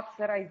first walks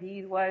that I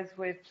did was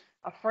with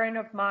a friend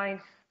of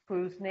mine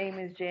whose name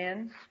is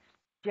Jen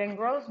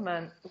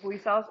Grossman, who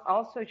is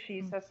also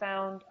she's a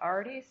sound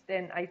artist,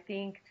 and I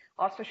think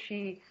also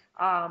she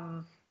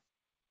and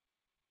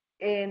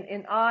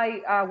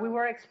I we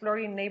were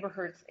exploring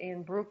neighborhoods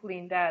in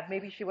Brooklyn that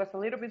maybe she was a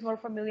little bit more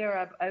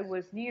familiar. I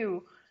was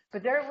new,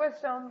 but there was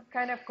some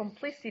kind of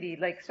complicity,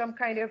 like some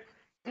kind of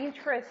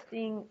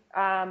interesting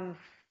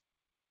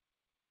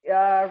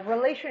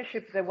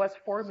relationship that was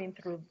forming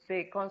through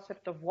the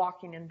concept of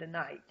walking in the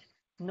night,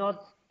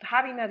 not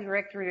having a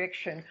direct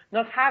direction,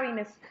 not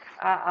having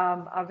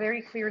a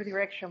very clear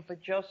direction,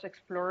 but just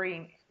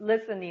exploring,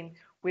 listening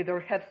with our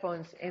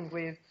headphones and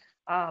with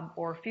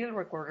our field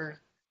recorders.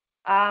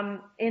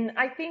 And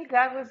I think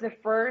that was the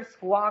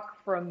first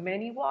walk from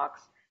many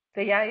walks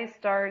that I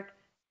start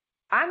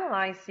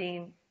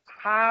analyzing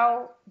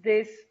how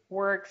this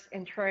works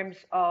in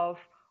terms of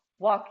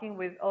walking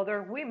with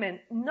other women,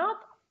 not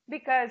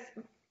because,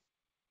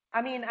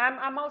 I mean,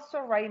 I'm also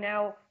right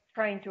now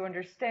trying to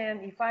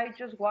understand if I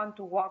just want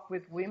to walk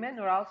with women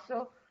or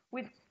also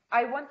with,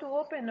 I want to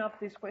open up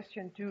this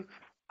question to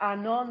the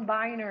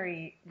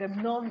non-binary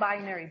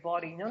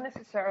body, not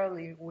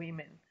necessarily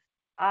women.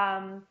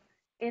 And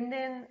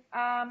then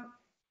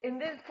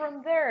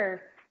from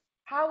there,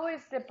 how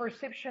is the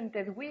perception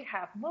that we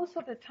have? Most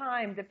of the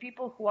time, the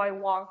people who I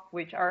walk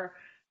with are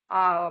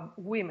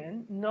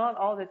women, not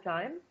all the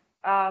time,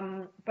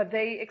 but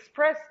they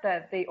express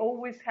that they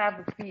always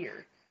have a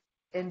fear,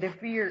 and the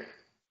fear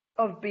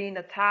of being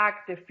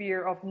attacked, the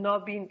fear of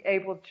not being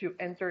able to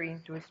enter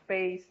into a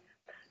space.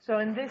 So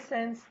in this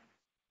sense,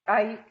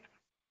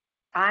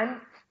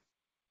 I'm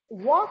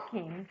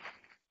walking,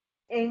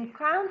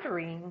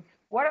 encountering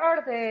what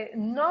are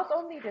not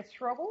only the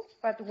struggles,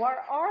 but what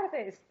are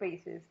the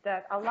spaces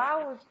that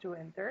allow us to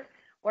enter?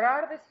 What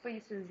are the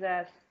spaces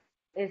that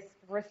it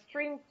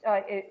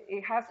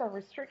has a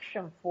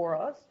restriction for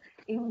us,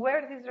 in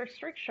where this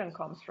restriction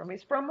comes from?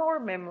 It's from our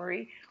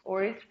memory,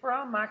 or it's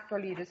from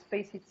actually the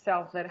space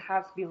itself that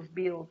has been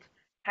built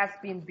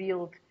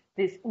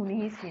this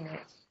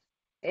uneasiness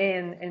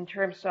in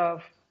terms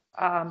of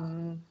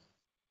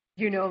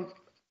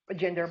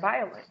gender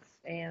violence,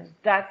 and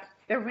that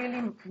it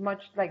really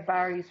much like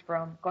varies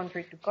from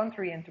country to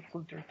country and to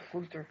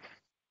culture.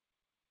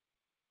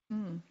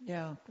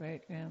 Yeah,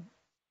 great. Yeah,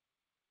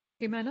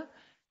 Ximena?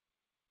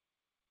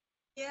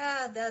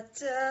 Yeah,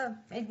 that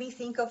made me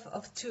think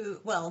of two.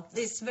 Well,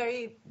 this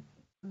very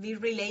be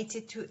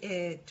related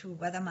to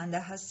what Amanda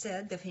has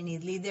said.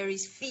 Definitely, there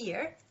is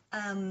fear,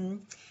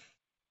 and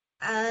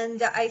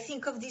I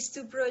think of these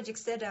two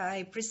projects that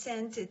I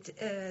presented.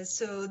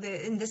 So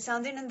in the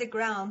Sounding on the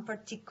Ground,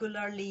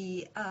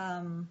 particularly.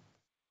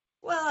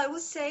 Well, I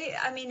would say,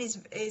 I mean,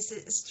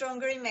 it's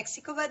stronger in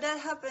Mexico, but that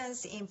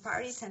happens in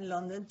Paris and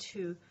London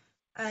too,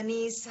 and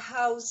is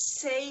how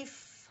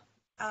safe,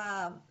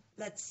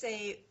 let's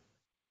say.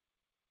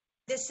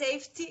 The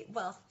safety,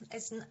 well,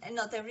 it's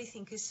not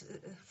everything is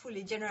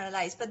fully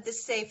generalized, but the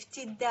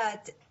safety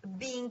that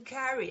being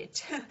carried,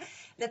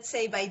 let's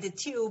say by the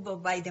tube or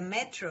by the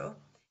metro,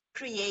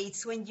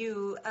 creates when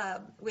you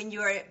are,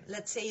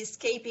 let's say,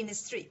 escaping the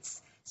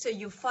streets. So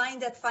you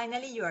find that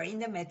finally you are in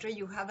the metro,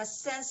 you have a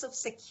sense of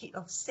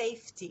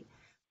safety.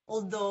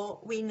 Although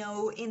we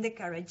know in the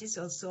carriages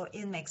also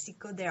in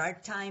Mexico, there are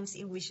times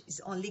in which it's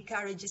only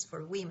carriages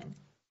for women.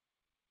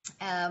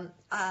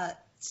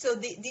 So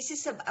this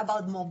is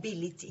about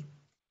mobility,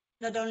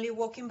 not only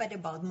walking, but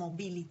about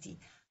mobility.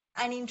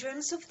 And in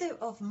terms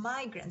of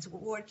migrants,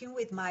 working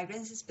with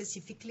migrants,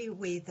 specifically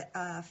with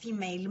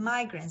female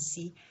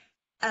migrancy,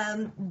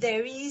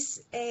 there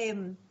is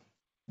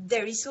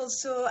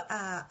also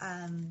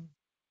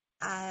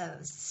a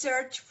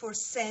search for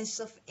sense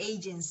of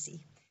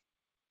agency.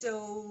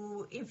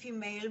 So in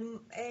female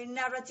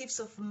narratives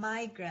of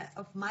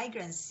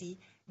migrancy,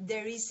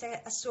 there is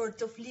a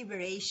sort of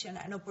liberation,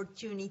 an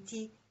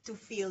opportunity to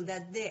feel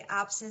that the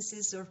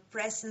absences or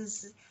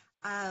presence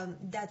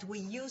that we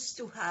used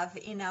to have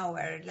in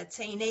our, let's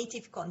say,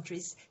 native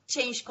countries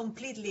change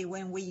completely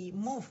when we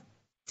move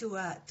to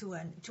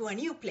a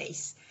new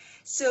place.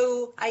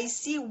 So I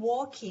see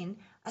walking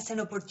as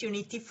an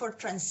opportunity for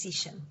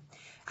transition,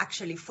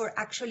 for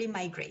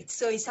migrate.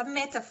 So it's a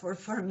metaphor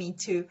for me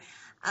too,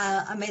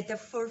 a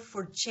metaphor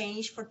for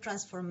change, for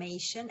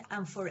transformation,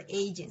 and for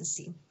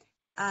agency.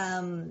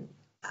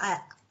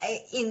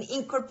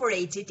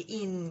 Incorporated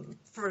in,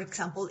 for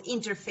example,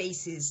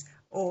 interfaces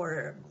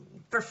or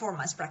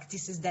performance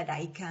practices that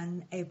I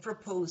can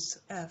propose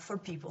for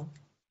people.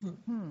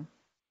 Mm-hmm.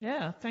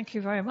 Yeah, thank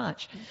you very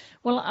much.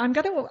 Well, I'm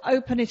going to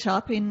open it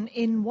up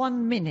in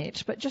 1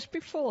 minute, but just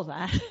before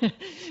that,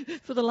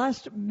 for the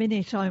last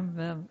minute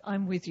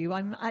I'm with you,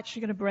 I'm actually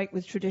going to break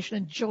with tradition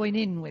and join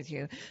in with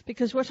you,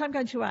 because what I'm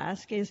going to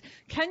ask is,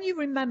 can you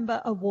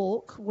remember a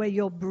walk where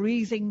your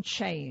breathing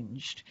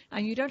changed?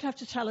 And you don't have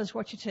to tell us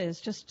what it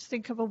is, just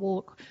think of a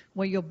walk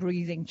where your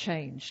breathing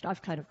changed.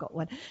 I've kind of got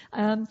one.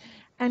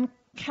 And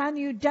can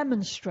you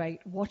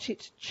demonstrate what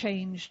it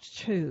changed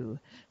to?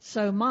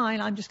 So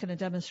mine, I'm just going to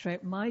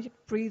demonstrate my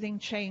breathing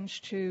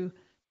changed to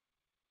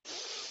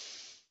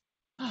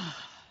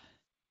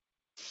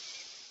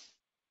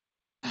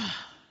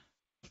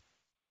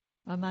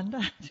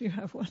Amanda, do you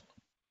have one?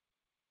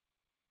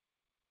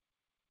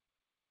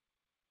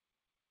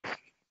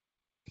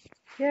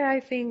 Yeah, I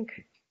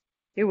think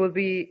it would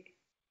be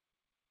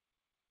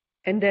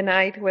in the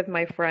night with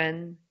my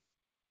friend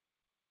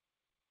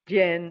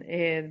Jen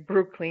in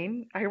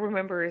Brooklyn. I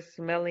remember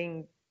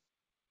smelling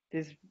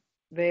this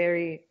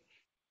very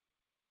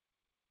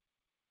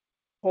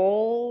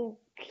cold,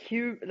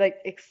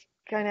 it's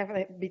kind of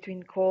like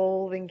between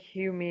cold and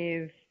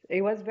humid.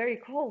 It was very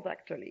cold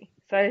actually.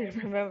 So I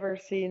remember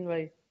seeing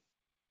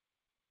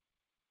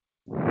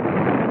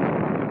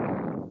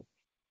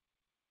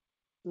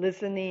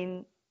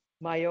listening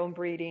my own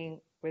breathing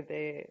with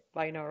the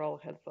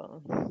binaural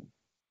headphones.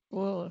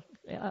 Well,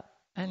 yeah.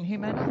 And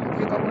Ximena,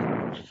 you got one?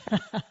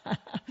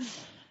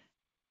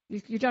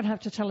 You don't have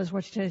to tell us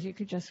what it is. You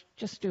could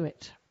just do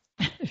it.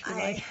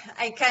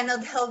 I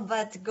cannot help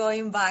but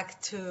going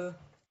back to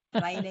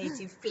my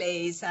native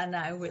place, and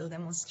I will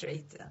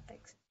demonstrate that.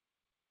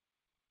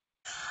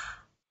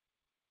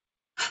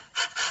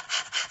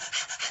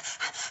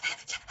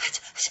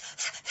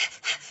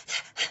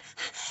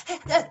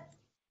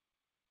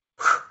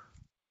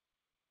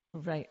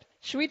 Right.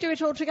 Should we do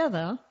it all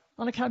together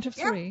on a count of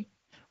three? Yeah.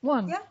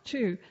 1,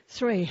 2,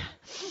 3.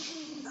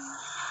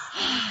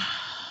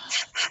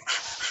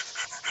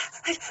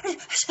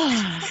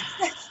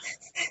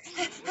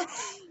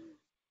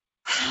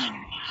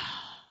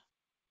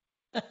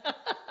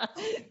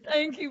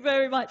 Thank you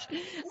very much.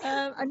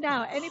 And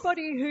now,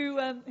 anybody who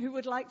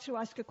would like to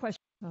ask a question?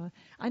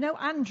 I know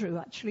Andrew,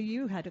 actually,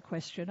 you had a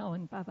question. Oh,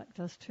 and Babak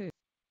does too.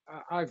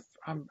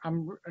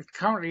 I'm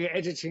currently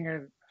editing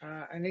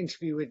an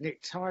interview with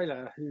Nick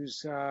Tyler,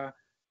 who's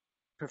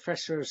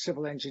professor of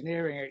civil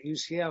engineering at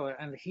UCL,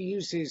 and he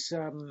uses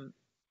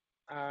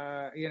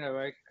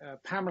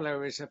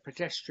Pamela is a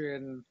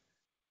pedestrian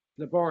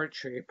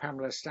laboratory.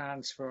 Pamela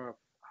stands for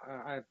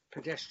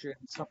pedestrian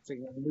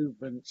something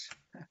movement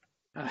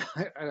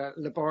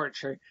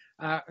laboratory.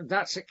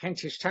 That's at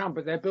Kentish Town,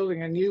 but they're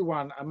building a new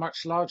one, a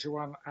much larger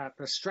one at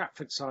the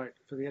Stratford site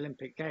for the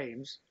Olympic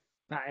Games,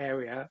 that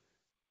area.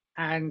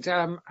 And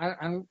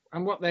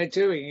what they're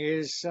doing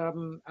is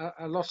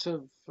a lot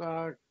of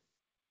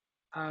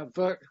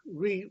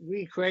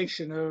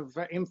recreation of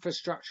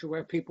infrastructure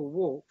where people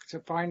walk to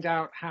find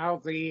out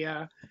how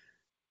the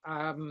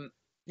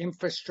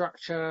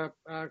infrastructure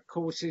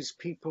causes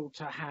people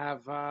to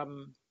have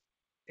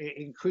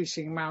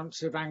increasing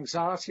amounts of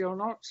anxiety or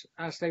not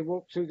as they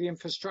walk through the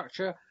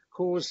infrastructure,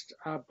 caused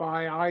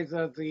by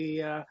either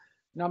the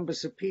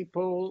numbers of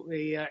people,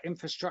 the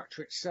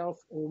infrastructure itself,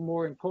 or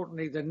more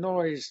importantly, the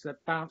noise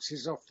that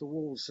bounces off the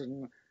walls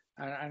and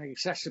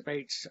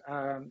exacerbates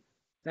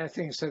their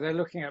things. So they're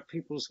looking at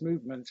people's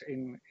movement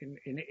in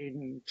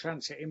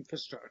transit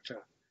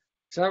infrastructure.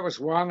 So that was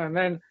one. And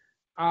then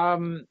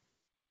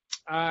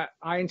I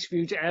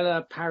interviewed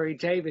Ella Parry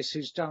Davis,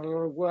 who's done a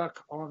lot of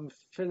work on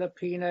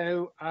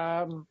Filipino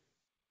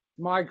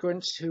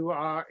migrants who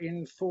are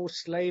in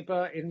forced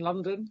labour in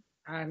London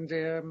and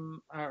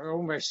are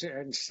almost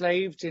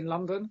enslaved in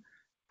London.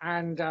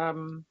 And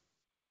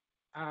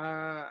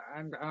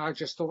I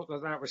just thought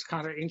that was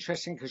kind of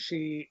interesting because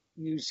she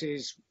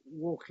uses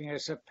walking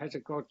as a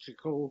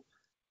pedagogical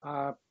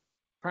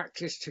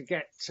practice to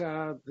get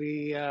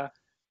the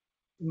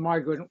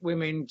migrant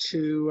women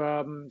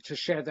to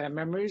share their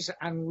memories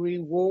and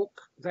rewalk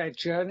their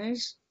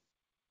journeys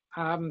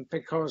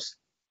because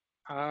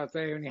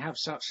they only have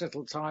such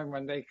little time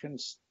when they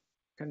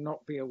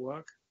cannot be at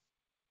work.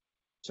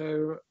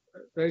 So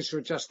those were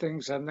just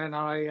things. And then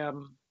I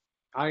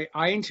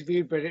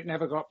interviewed, but it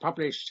never got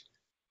published,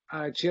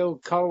 Jill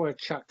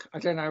Kowarchuk. I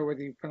don't know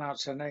whether you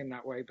pronounce her name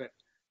that way, but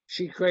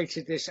she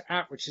created this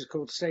app which is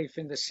called Safe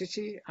in the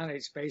City, and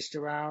it's based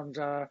around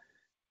a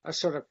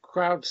sort of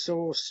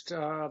crowdsourced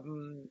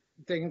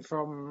thing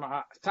from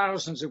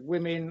thousands of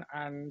women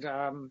and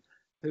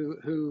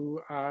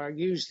who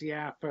use the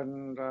app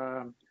and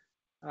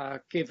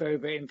give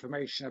over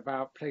information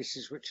about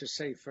places which are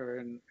safer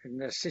in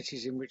the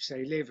cities in which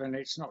they live. And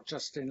it's not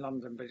just in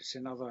London, but it's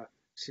in other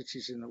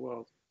cities in the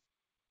world.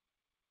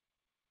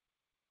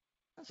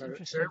 So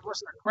it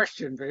wasn't a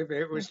question, Viv.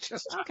 It was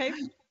just okay.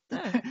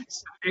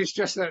 It's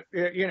just that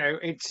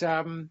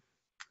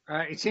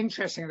it's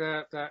interesting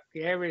that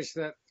the areas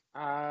that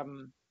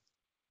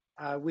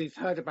we've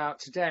heard about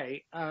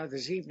today,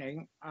 this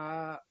evening,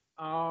 are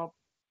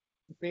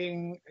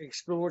being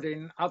explored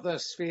in other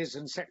spheres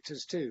and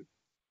sectors too.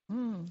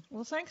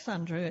 Well, thanks,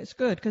 Andrew. It's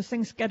good because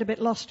things get a bit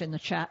lost in the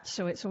chat,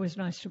 so it's always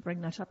nice to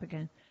bring that up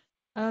again.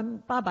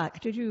 Babak,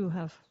 did you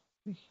have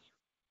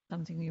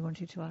something you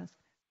wanted to ask?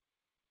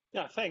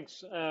 Yeah,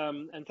 thanks.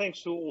 And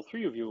thanks to all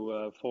three of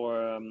you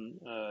for a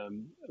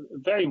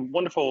very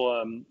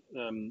wonderful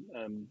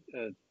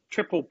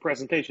triple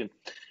presentation.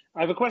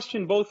 I have a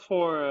question both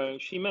for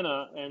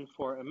Ximena and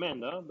for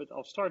Amanda, but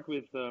I'll start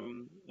with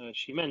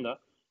Ximena.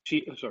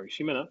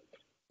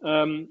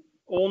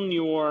 On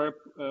your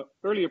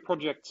earlier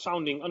project,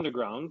 Sounding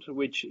Underground,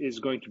 which is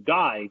going to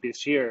die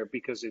this year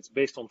because it's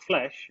based on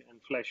Flash,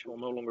 and Flash will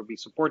no longer be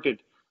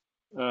supported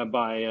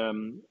by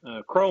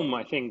Chrome,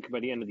 I think, by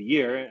the end of the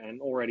year,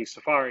 and already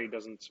Safari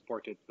doesn't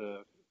support it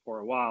for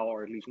a while,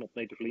 or at least not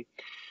natively.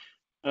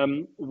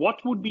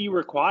 What would be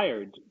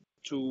required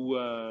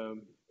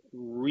to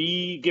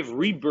give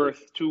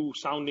rebirth to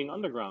Sounding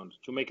Underground,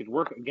 to make it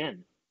work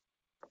again?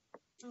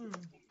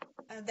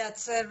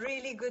 That's a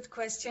really good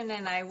question,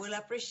 and I will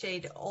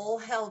appreciate all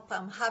help.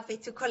 I'm happy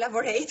to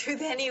collaborate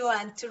with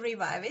anyone to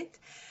revive it.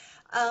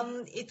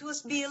 It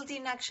was built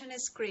in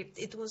ActionScript.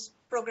 It was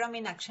programmed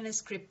in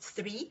ActionScript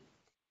 3.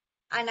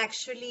 And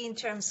actually, in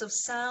terms of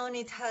sound,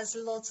 it has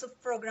lots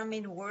of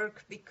programming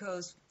work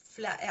because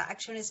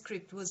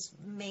ActionScript was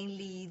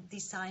mainly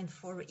designed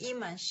for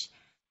image.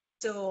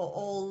 So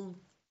all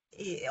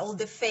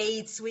the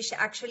fades, which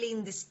actually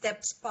in the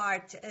steps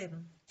part,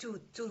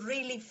 to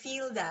really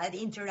feel that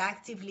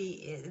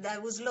interactively,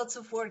 that was lots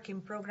of work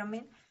in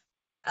programming.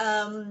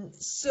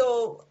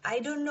 So I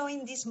don't know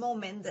in this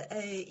moment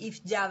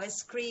if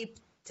JavaScript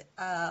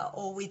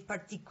or with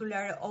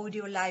particular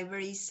audio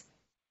libraries,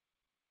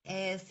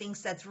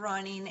 things that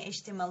run in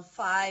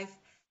HTML5.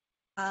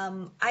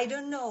 I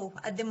don't know.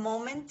 At the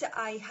moment,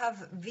 I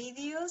have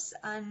videos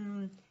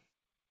and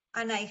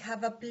I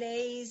have a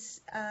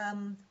place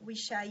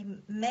which I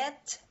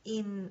met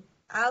in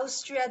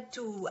Austria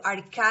to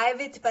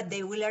archive it, but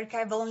they will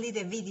archive only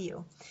the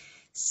video.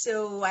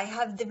 So I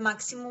have the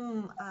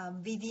maximum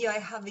video I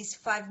have is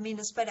 5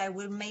 minutes, but I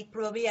will make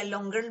probably a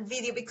longer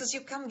video because you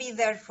can be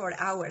there for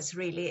hours,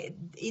 really.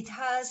 It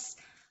has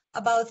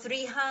about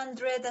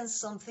 300 and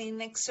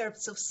something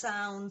excerpts of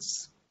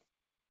sounds.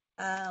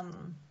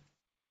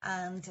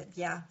 And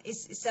yeah,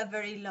 it's a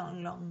very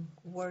long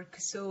work.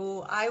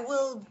 So I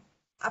will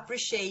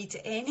appreciate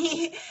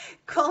any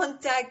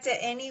contact,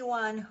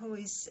 anyone who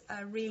is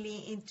really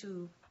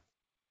into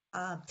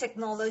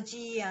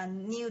technology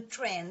and new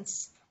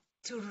trends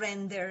to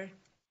render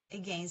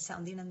again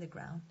sounding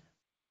underground.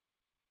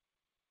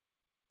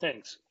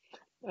 Thanks.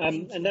 Thank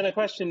And you. then a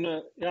question,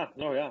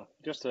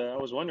 just I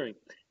was wondering.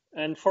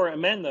 And for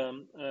Amanda,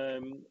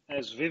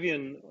 as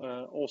Vivian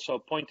also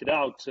pointed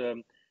out,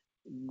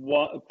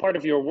 what part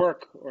of your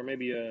work, or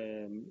maybe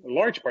a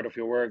large part of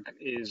your work,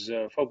 is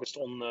focused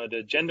on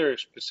the gender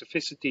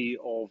specificity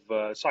of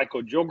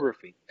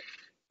psychogeography.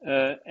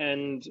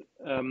 And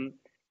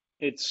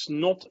it's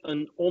not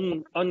an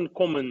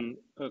uncommon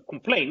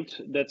complaint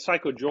that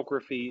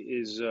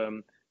psychogeography is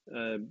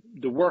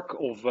the work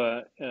of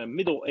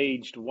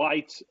middle-aged,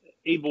 white,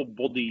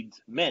 able-bodied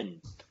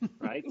men,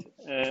 right?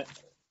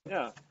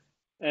 Yeah,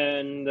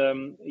 and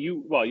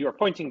you are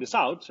pointing this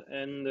out,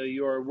 and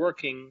you're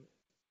working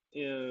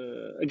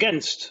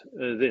against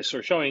this,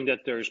 or showing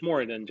that there's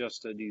more than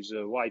just these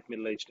white,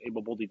 middle-aged,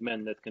 able-bodied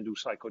men that can do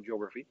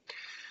psychogeography,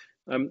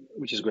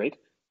 which is great.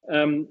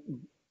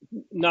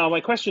 Now,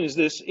 my question is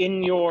this: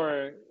 in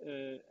your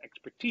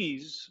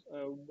expertise,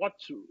 what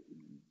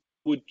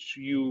would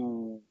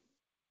you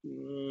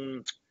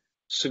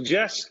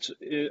suggest,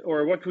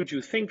 or what would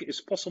you think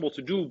is possible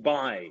to do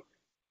by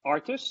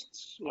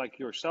artists like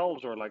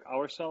yourselves or like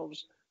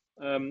ourselves,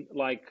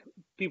 like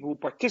people who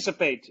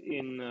participate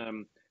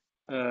in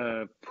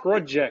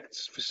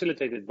projects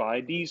facilitated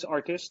by these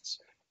artists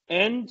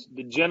and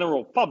the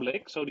general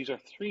public? So these are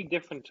three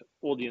different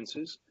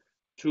audiences,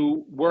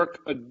 to work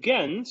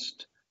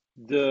against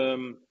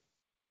the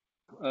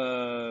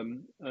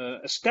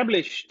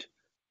established,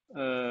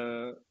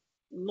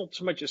 not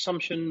so much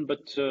assumption,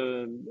 but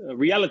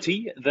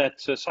reality that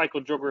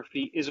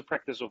psychogeography is a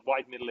practice of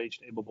white,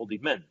 middle-aged,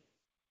 able-bodied men.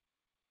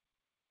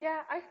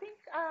 Yeah, I think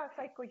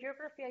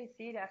psychogeography, I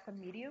see it as a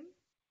medium.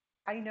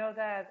 I know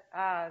that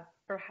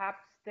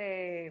perhaps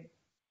the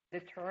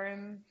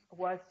term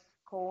was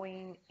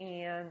coined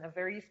in a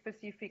very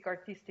specific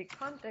artistic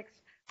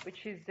context,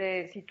 which is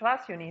the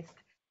situationist.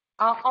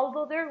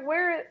 Although there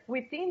were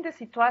within the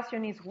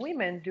situationist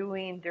women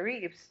doing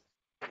derives,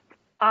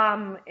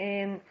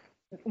 and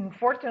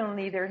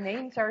unfortunately their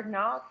names are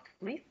not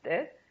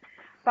listed,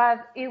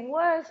 but it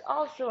was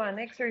also an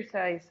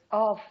exercise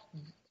of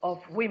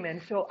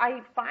women. So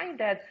I find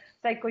that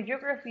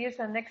psychogeography is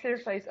an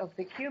exercise of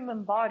the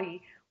human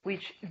body,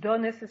 which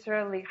don't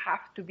necessarily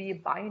have to be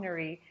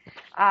binary.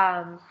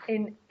 And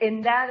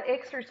that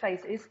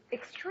exercise is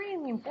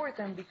extremely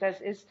important because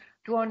it's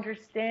to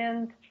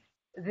understand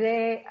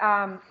the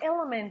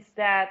elements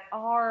that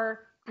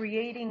are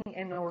creating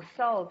in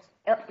ourselves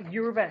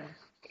urban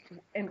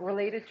and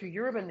related to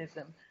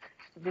urbanism,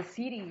 the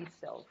city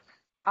itself,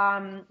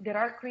 that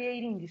are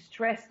creating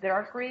distress, that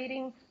are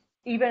creating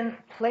even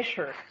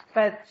pleasure,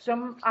 but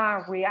some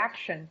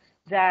reaction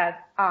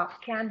that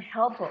can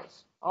help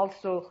us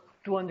also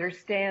to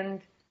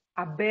understand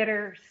a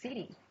better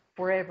city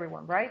for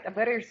everyone, right? A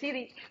better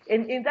city.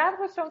 And that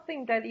was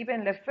something that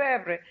even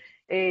Lefebvre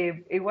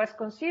it was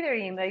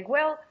considering, like,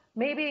 well,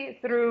 maybe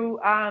through,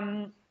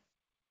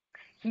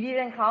 he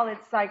didn't call it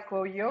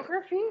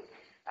psychogeography,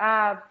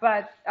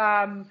 but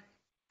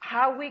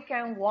how we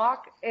can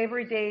walk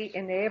every day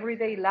in the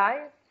everyday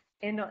life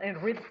and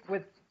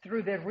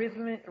through the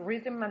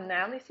rhythm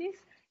analysis,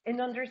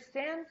 and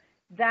understand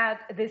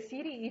that the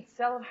city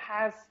itself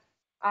has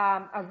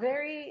a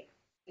very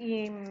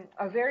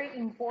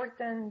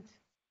important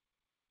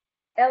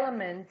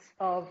element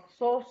of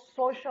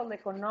social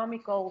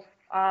economical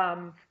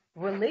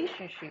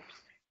relationships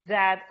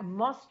that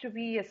must to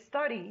be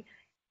studied,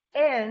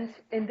 and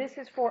this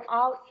is for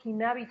all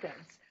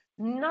inhabitants,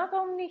 not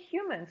only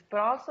humans but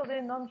also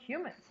the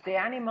non-humans, the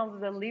animals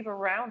that live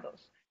around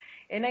us.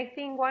 And I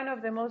think one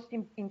of the most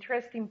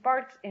interesting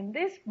parts in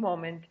this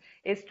moment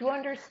is to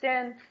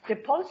understand the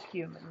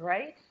post-human,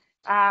 right?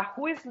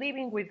 Who is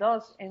living with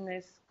us in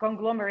this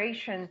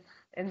conglomeration,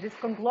 in these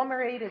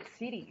conglomerated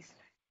cities.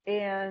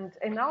 And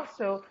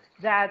also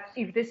that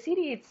if the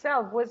city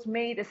itself was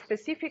made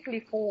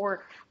specifically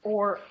for,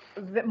 or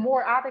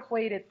more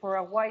adequate for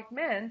a white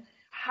man,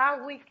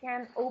 how we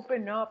can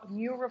open up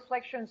new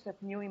reflections of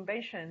new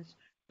inventions,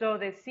 so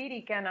the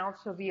city can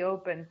also be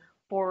open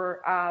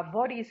for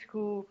bodies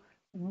who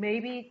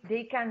maybe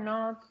they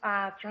cannot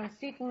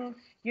transiting,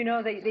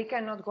 they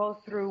cannot go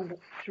through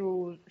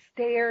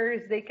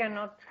stairs, they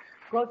cannot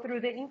go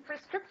through the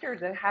infrastructure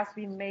that has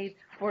been made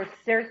for a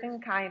certain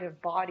kind of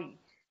body.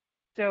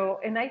 So,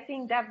 and I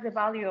think that's the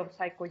value of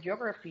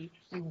psychogeography.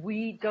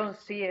 We don't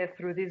see it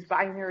through this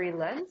binary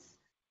lens,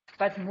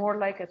 but more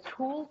like a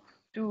tool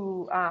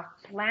to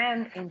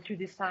plan and to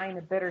design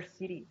a better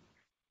city.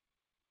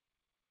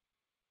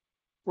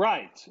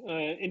 Right,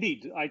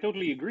 indeed, I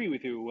totally agree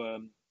with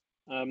you.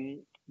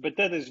 But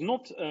that is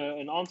not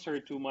an answer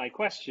to my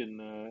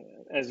question,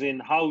 as in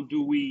how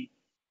do we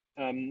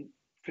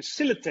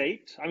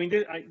facilitate? I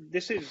mean,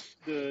 this is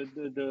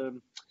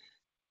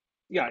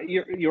yeah,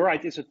 you're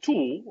right. It's a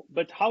tool,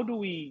 but how do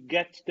we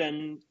get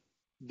then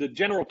the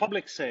general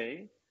public,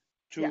 say,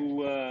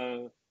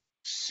 to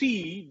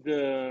see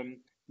the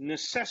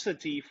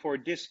necessity for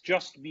this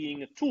just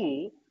being a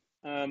tool,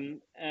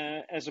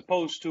 as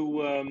opposed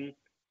to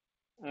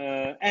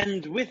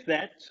and with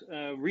that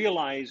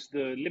realize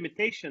the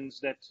limitations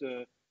that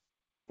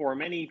for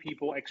many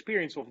people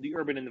experience of the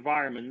urban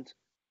environment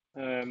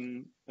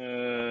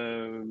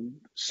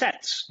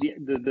sets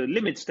the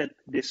limits that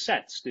this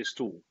sets, this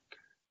tool.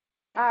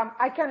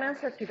 I can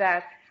answer to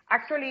that.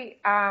 Actually,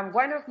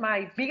 one of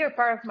my bigger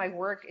part of my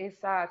work is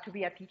to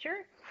be a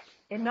teacher,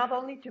 and not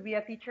only to be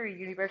a teacher in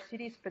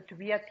universities, but to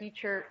be a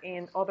teacher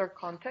in other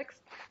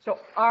contexts. So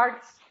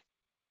arts,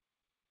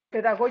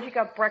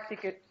 pedagogical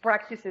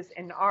practices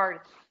and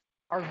arts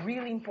are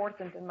really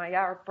important in my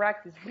art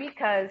practice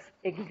because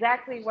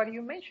exactly what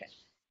you mentioned.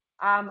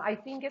 I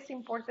think it's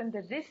important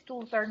that these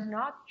tools are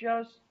not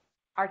just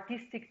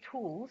artistic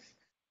tools,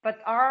 but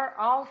are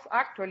also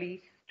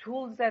actually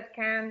tools that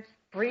can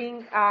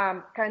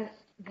can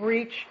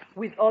bridge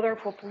with other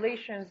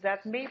populations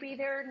that maybe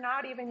they're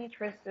not even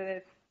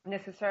interested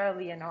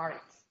necessarily in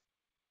arts.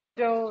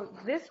 So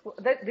this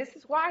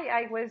is why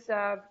I was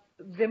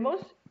the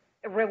most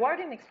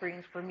rewarding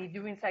experience for me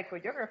doing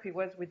psychogeography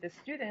was with the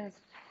students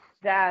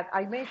that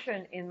I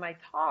mentioned in my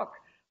talk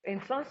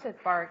in Sunset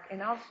Park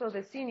and also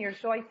the seniors.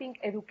 So I think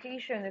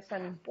education is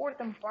an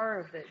important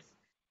part of this.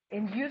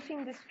 And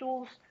using these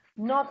tools,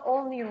 not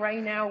only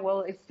right now,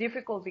 well, it's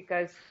difficult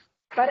because,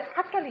 but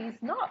actually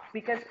it's not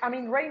because, I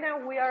mean, right now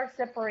we are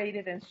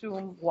separated in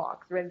Zoom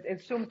walks, in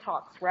Zoom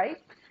talks, right?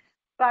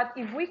 But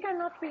if we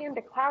cannot be in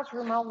the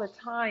classroom all the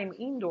time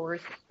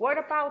indoors, what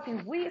about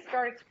if we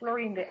start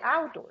exploring the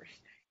outdoors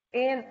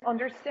and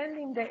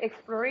understanding the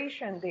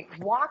exploration, the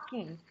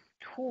walking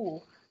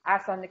tool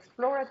as an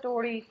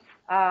exploratory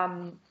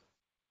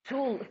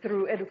tool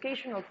through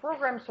educational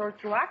programs or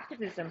through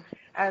activism,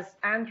 as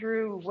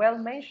Andrew well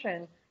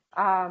mentioned,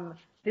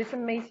 this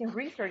amazing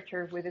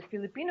researcher with the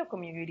Filipino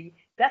community,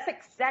 that's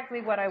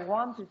exactly what I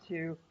wanted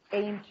to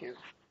aim to.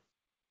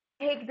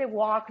 Take the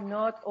walk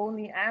not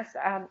only as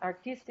an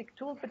artistic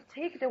tool, but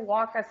take the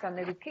walk as an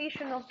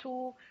educational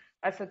tool,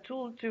 as a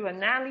tool to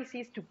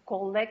analysis, to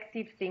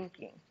collective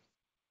thinking.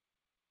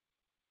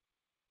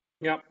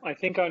 Yeah, I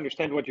think I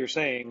understand what you're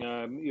saying.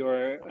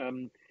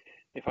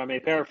 If I may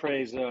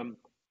paraphrase, saying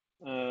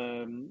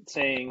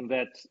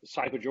that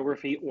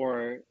psychogeography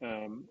or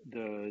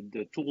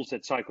the tools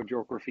that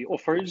psychogeography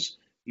offers,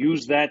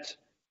 use that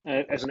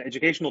as an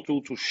educational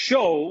tool to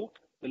show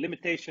the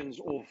limitations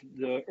of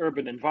the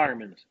urban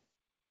environment.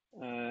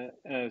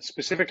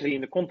 Specifically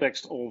in the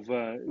context of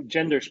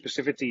gender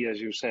specificity, as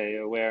you say,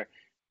 where,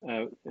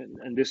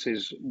 and this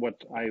is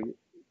what I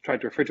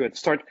tried to refer to at the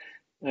start,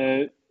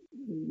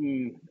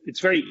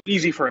 it's very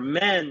easy for a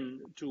man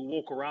to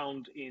walk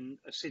around in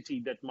a city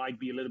that might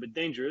be a little bit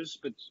dangerous,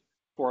 but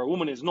for a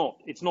woman it's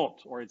not,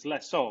 or it's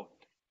less so.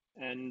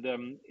 And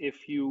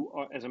if you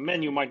are, as a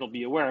man, you might not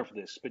be aware of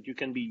this, but you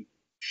can be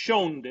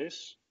shown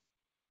this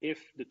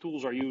if the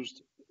tools are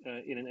used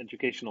in an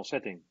educational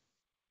setting.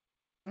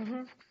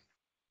 Mm-hmm.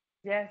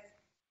 Yes.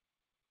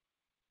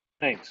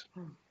 Thanks.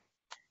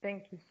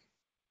 Thank you.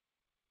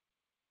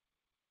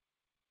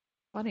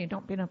 Funny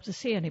not being able to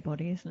see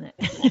anybody, isn't it?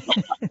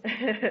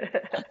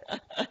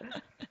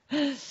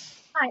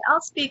 Hi,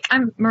 I'll speak.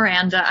 I'm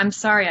Miranda. I'm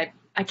sorry,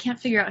 I can't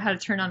figure out how to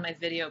turn on my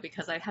video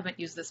because I haven't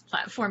used this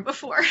platform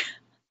before.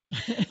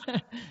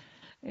 But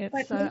thank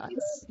you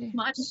so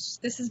much.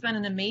 This has been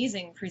an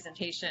amazing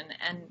presentation,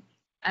 and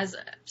as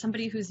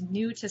somebody who's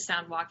new to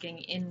sound walking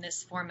in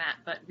this format,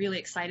 but really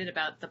excited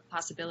about the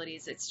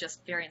possibilities, it's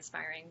just very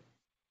inspiring.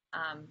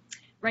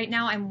 Right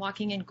now, I'm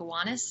walking in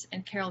Gowanus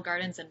and Carroll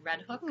Gardens and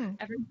Red Hook.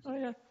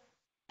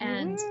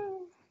 And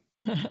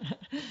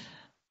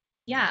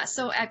yeah,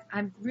 so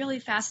I'm really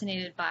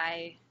fascinated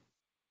by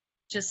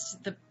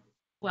just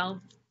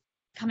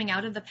coming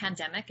out of the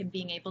pandemic and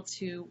being able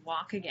to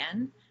walk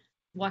again,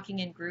 walking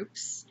in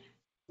groups,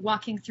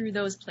 walking through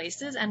those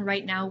places. And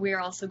right now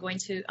we're also going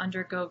to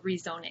undergo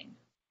rezoning,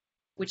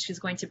 which is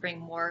going to bring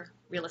more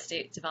real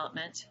estate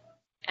development.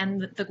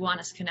 And the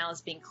Gowanus Canal is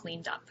being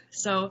cleaned up.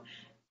 So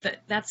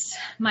that's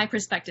my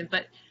perspective.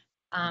 But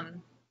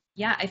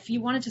yeah, if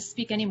you wanted to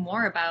speak any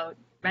more about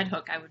Red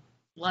Hook, I would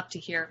love to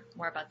hear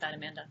more about that,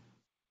 Amanda.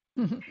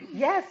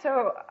 Yeah,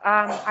 so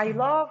I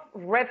love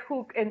Red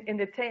Hook, and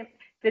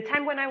the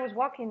time when I was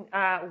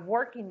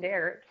working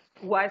there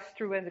was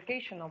through an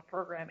educational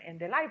program in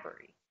the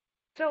library.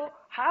 So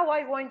how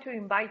I want to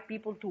invite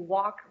people to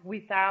walk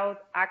without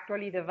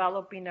actually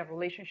developing a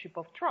relationship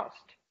of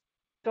trust?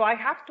 So I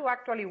have to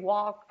actually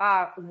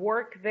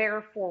work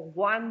there for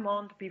 1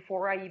 month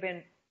before I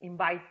even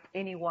invite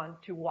anyone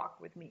to walk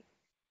with me.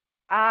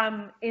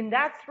 And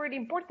that's really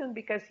important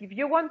because if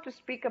you want to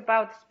speak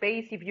about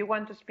space, if you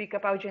want to speak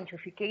about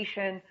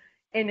gentrification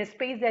in a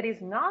space that is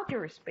not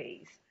your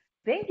space,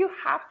 then you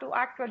have to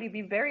actually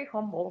be very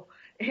humble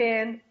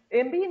and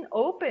being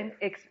open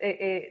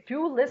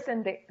to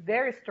listen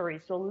their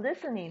stories. So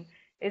listening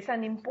It's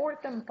an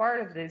important part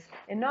of this,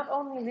 and not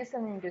only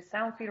listening to the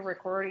sound field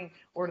recording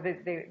or the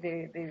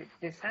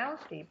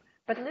soundscape,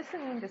 but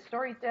listening to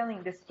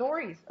storytelling, the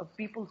stories of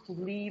people who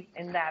live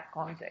in that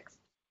context.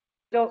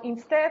 So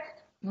instead,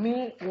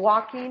 me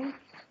walking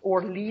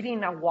or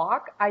leading a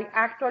walk, I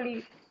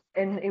actually,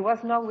 and it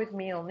was not with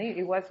me only,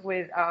 it was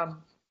with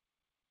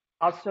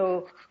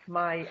also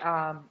my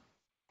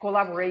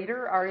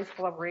artist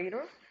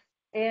collaborator.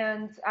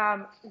 And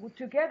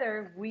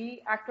together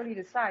we actually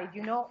decide,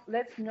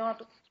 let's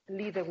not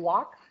lead a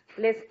walk.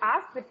 Let's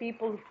ask the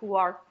people who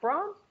are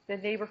from the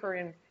neighborhood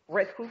in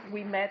Red Hook.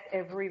 We met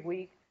every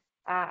week,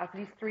 at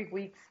least 3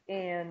 weeks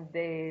in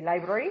the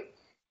library.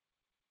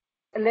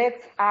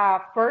 Let's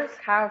first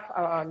have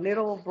a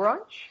little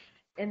brunch.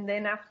 And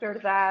then after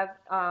that,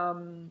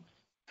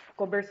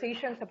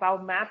 conversations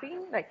about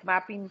mapping, like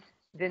mapping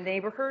the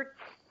neighborhood,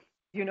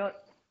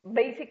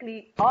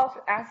 basically us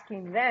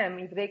asking them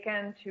if they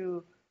can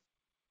to,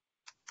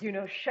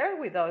 share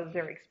with us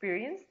their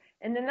experience.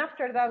 And then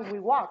after that, we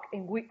walk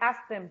and we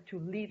ask them to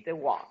lead the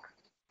walk.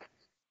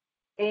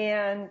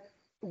 And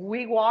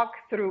we walk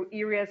through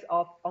areas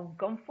of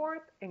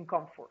uncomfort and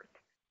comfort.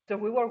 So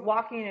we were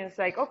walking and it's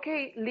like,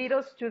 okay, lead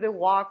us to the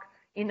walk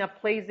in a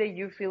place that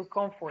you feel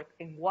comfort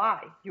and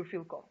why you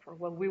feel comfort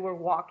when we were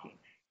walking.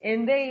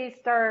 And they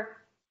start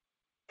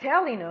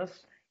telling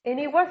us, and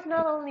it was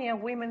not only a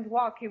women's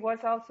walk, it was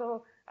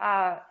also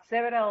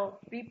several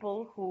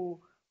people who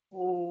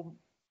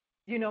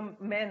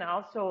men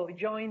also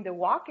joined the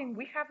walk, and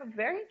we have a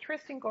very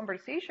interesting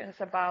conversations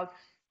about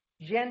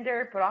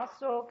gender, but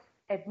also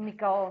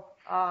ethnical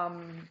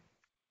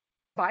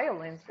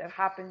violence that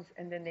happens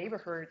in the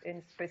neighborhood,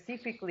 and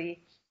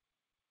specifically,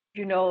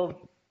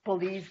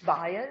 police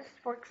bias,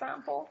 for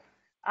example.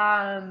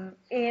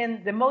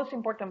 And the most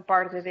important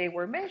part that they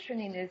were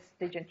mentioning is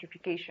the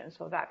gentrification,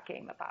 so that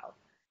came about.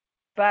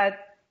 But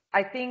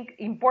I think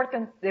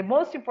the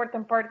most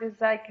important part is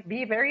like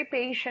be very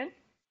patient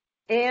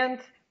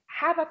and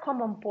have a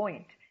common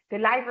point. The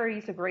library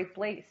is a great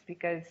place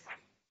because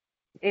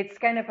it's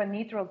kind of a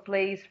neutral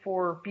place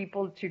for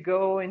people to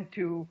go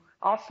into,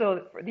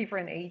 also for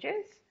different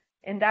ages.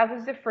 And that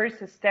was the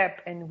first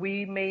step. And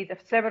we made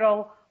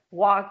several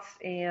walks,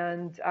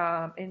 and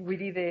we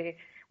did the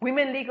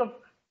Women League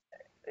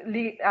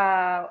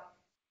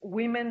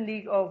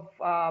of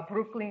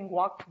Brooklyn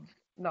Walk.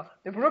 No,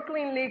 the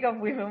Brooklyn League of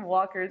Women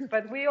Walkers,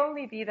 but we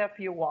only did a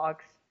few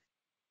walks.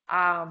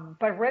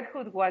 But Red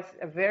Hood was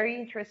a very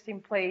interesting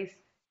place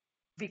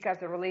because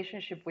the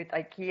relationship with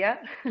IKEA,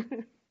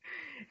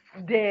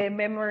 the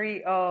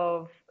memory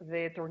of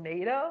the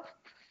tornado,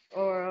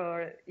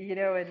 or,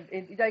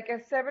 and like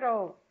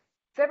several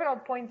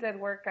points that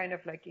were kind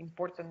of like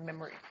important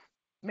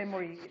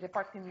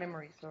departing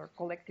memories or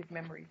collective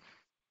memories.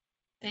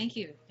 Thank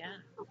you. Yeah.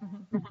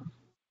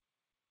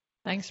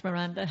 Thanks,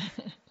 Miranda.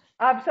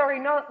 I'm sorry,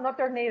 not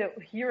tornado,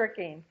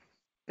 hurricane.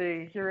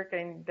 The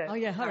hurricane that. Oh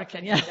yeah,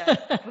 hurricane. Yeah.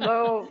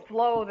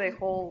 flow the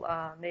whole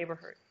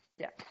neighborhood.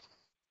 Yeah.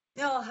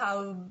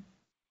 How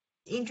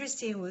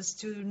interesting it was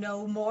to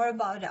know more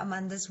about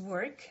Amanda's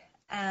work,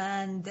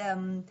 and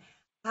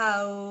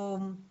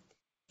how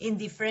in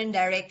different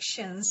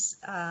directions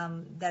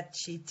that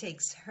she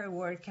takes her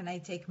work and I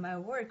take my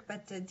work.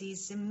 But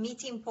these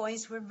meeting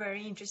points were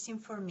very interesting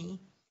for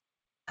me,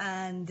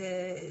 and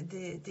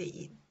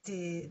the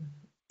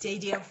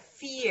idea of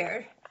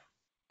fear,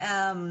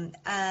 and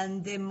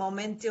the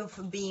moment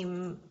of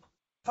being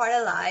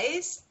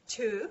paralyzed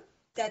too,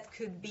 that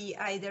could be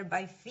either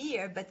by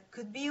fear, but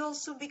could be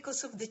also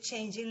because of the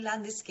changing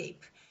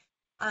landscape.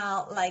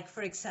 Like,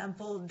 for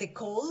example, the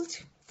cold,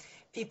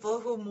 people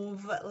who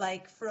move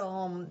like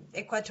from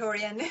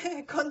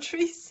Equatorian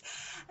countries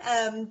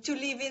to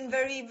live in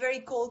very,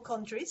 very cold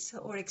countries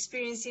or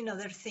experiencing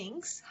other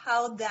things,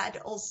 how that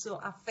also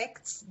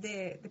affects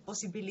the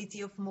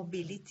possibility of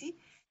mobility.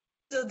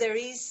 So there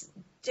is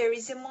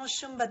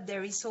emotion, but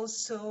there is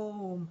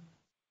also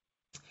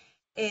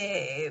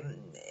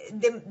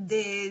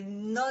the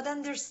not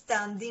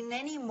understanding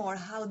anymore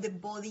how the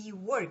body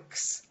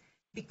works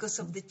because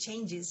of the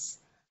changes.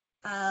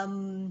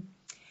 And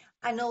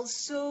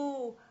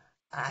also,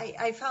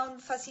 I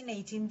found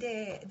fascinating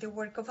the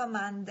work of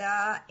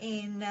Amanda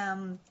in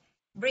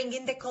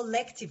bringing the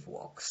collective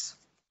walks.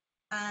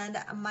 And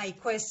my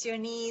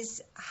question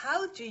is,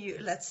 how do you,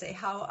 let's say,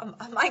 how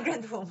a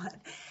migrant woman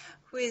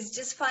who is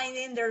just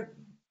finding their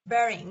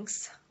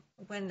bearings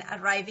when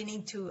arriving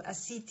into a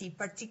city,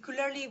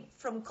 particularly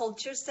from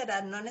cultures that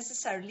are not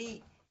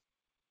necessarily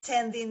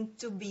tending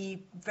to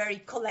be very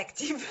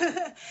collective,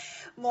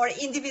 more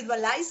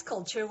individualized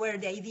culture, where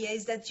the idea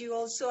is that you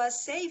also are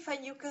safe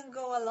and you can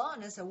go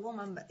alone as a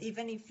woman, but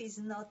even if it's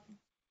not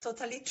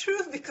totally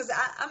true, because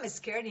I'm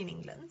scared in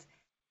England.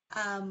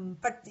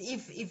 But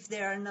if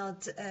there are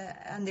not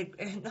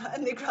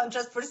underground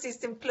transport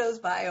system close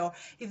by, or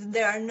if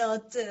there are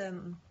not,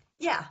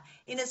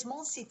 in a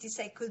small cities,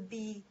 I could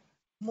be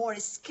more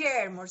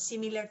scared, more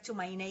similar to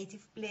my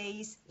native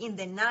place in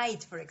the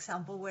night, for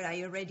example, where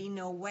I already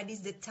know what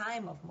is the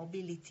time of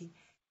mobility.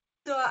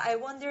 So I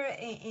wonder,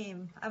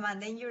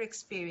 Amanda, in your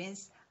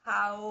experience,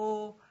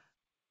 how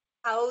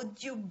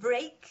do you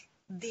break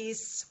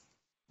this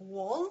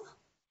wall,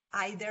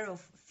 either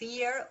of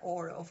fear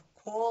or of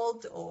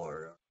cold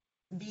or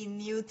being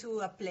new to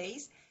a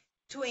place,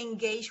 to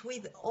engage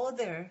with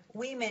other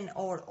women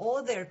or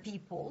other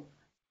people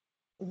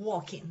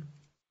walking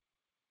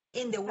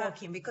in the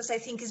walking? Because I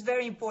think it's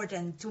very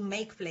important to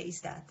make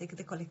place that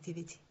the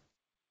collectivity.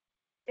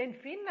 In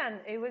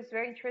Finland, it was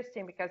very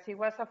interesting because it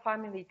was a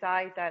family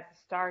tie that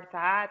started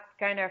that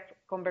kind of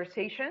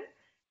conversation.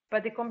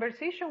 But the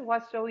conversation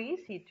was so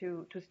easy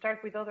to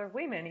start with other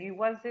women. It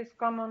was this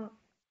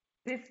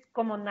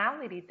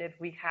commonality that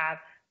we have,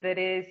 that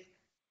is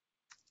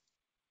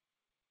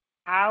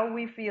how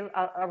we feel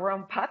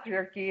around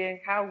patriarchy, and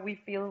how we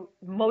feel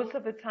most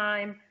of the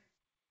time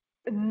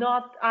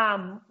not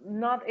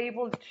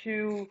able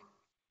to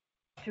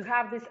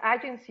have this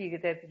agency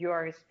that you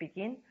are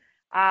speaking.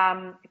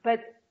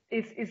 But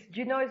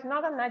it's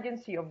not an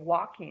agency of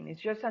walking.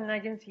 It's just an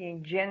agency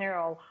in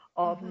general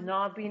of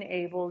not being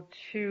able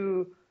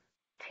to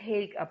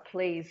take a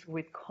place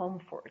with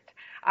comfort,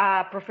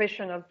 a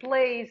professional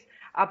place,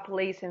 a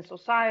place in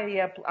society,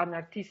 an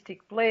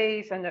artistic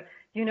place, and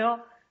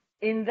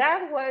in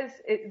that was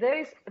there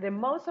is the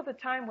most of the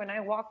time when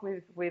I walk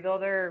with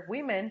other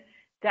women,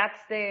 that's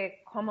the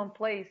common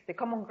place, the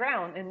common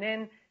ground. And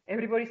then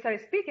everybody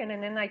started speaking,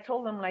 and then I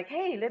told them, like,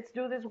 hey, let's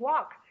do this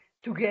walk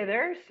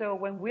together. So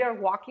when we are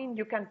walking,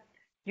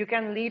 you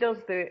can lead us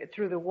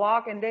through the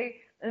walk. And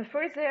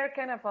first they are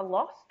kind of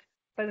lost,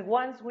 but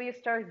once we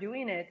start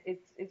doing it,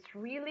 it's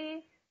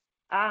really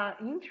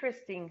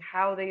interesting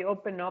how they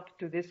open up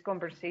to these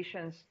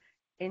conversations,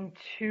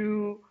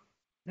 into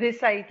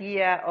this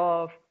idea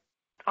of,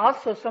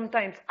 also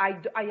sometimes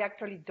I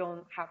actually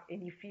don't have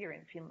any fear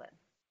in Finland,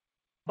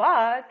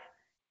 but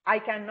I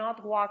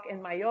cannot walk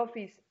in my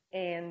office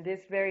in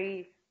this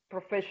very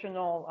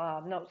professional,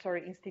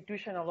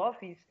 institutional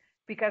office,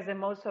 because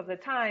most of the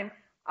time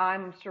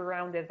I'm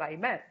surrounded by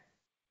men.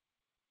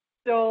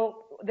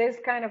 So this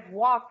kind of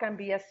walk can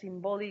be a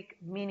symbolic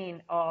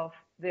meaning of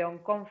the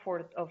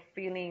uncomfort of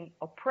feeling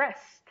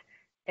oppressed,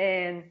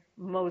 and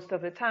most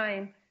of the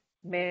time,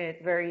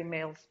 very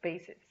male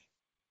spaces.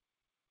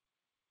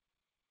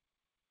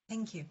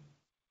 Thank you.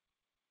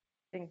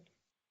 Thank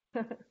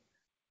you.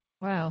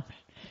 Wow.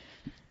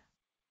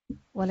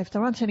 Well, if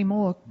there aren't any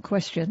more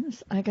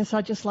questions, I guess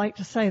I'd just like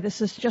to say this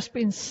has just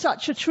been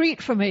such a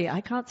treat for me.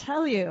 I can't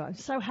tell you. I'm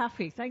so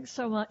happy. Thanks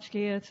so much,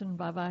 Geert and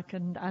Babak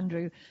and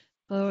Andrew,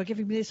 for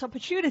giving me this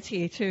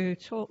opportunity to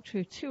talk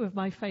to two of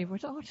my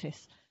favorite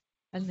artists.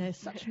 And they're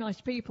such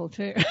nice people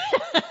too.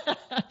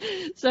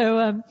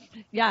 So,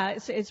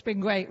 it's been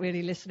great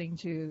really listening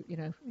to,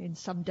 in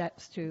some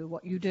depth to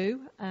what you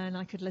do. And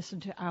I could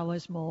listen to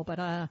hours more, but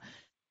I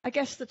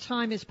guess the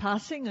time is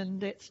passing,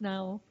 and it's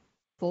now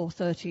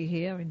 4:30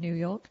 here in New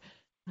York.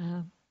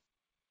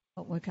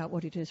 I'll work out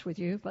what it is with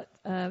you, but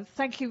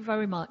thank you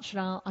very much.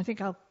 Now, I think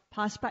I'll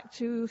pass back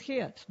to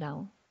Geert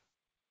now.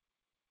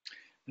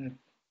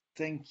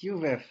 Thank you,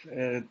 Viv,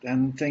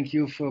 and thank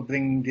you for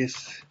bringing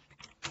this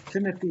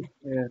Trinity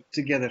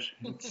together.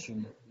 It's a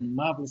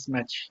marvelous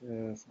match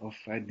of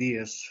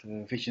ideas,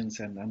 visions,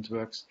 and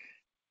works.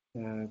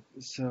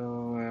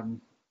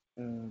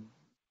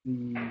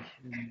 We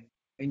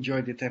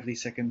enjoyed it every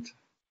second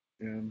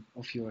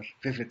of your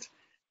vivid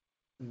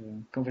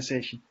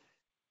conversation.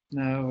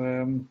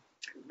 Now,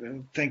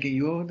 thanking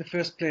you in the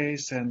first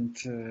place, and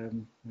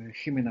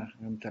Ximena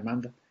and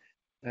Amanda,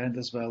 and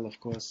as well, of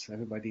course,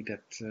 everybody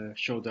that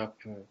showed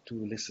up to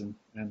listen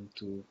and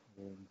to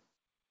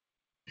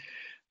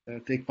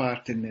take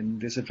part in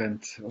this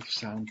event of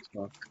Sound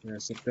Talk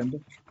September.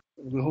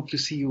 We hope to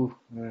see you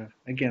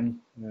again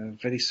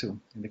very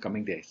soon in the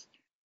coming days.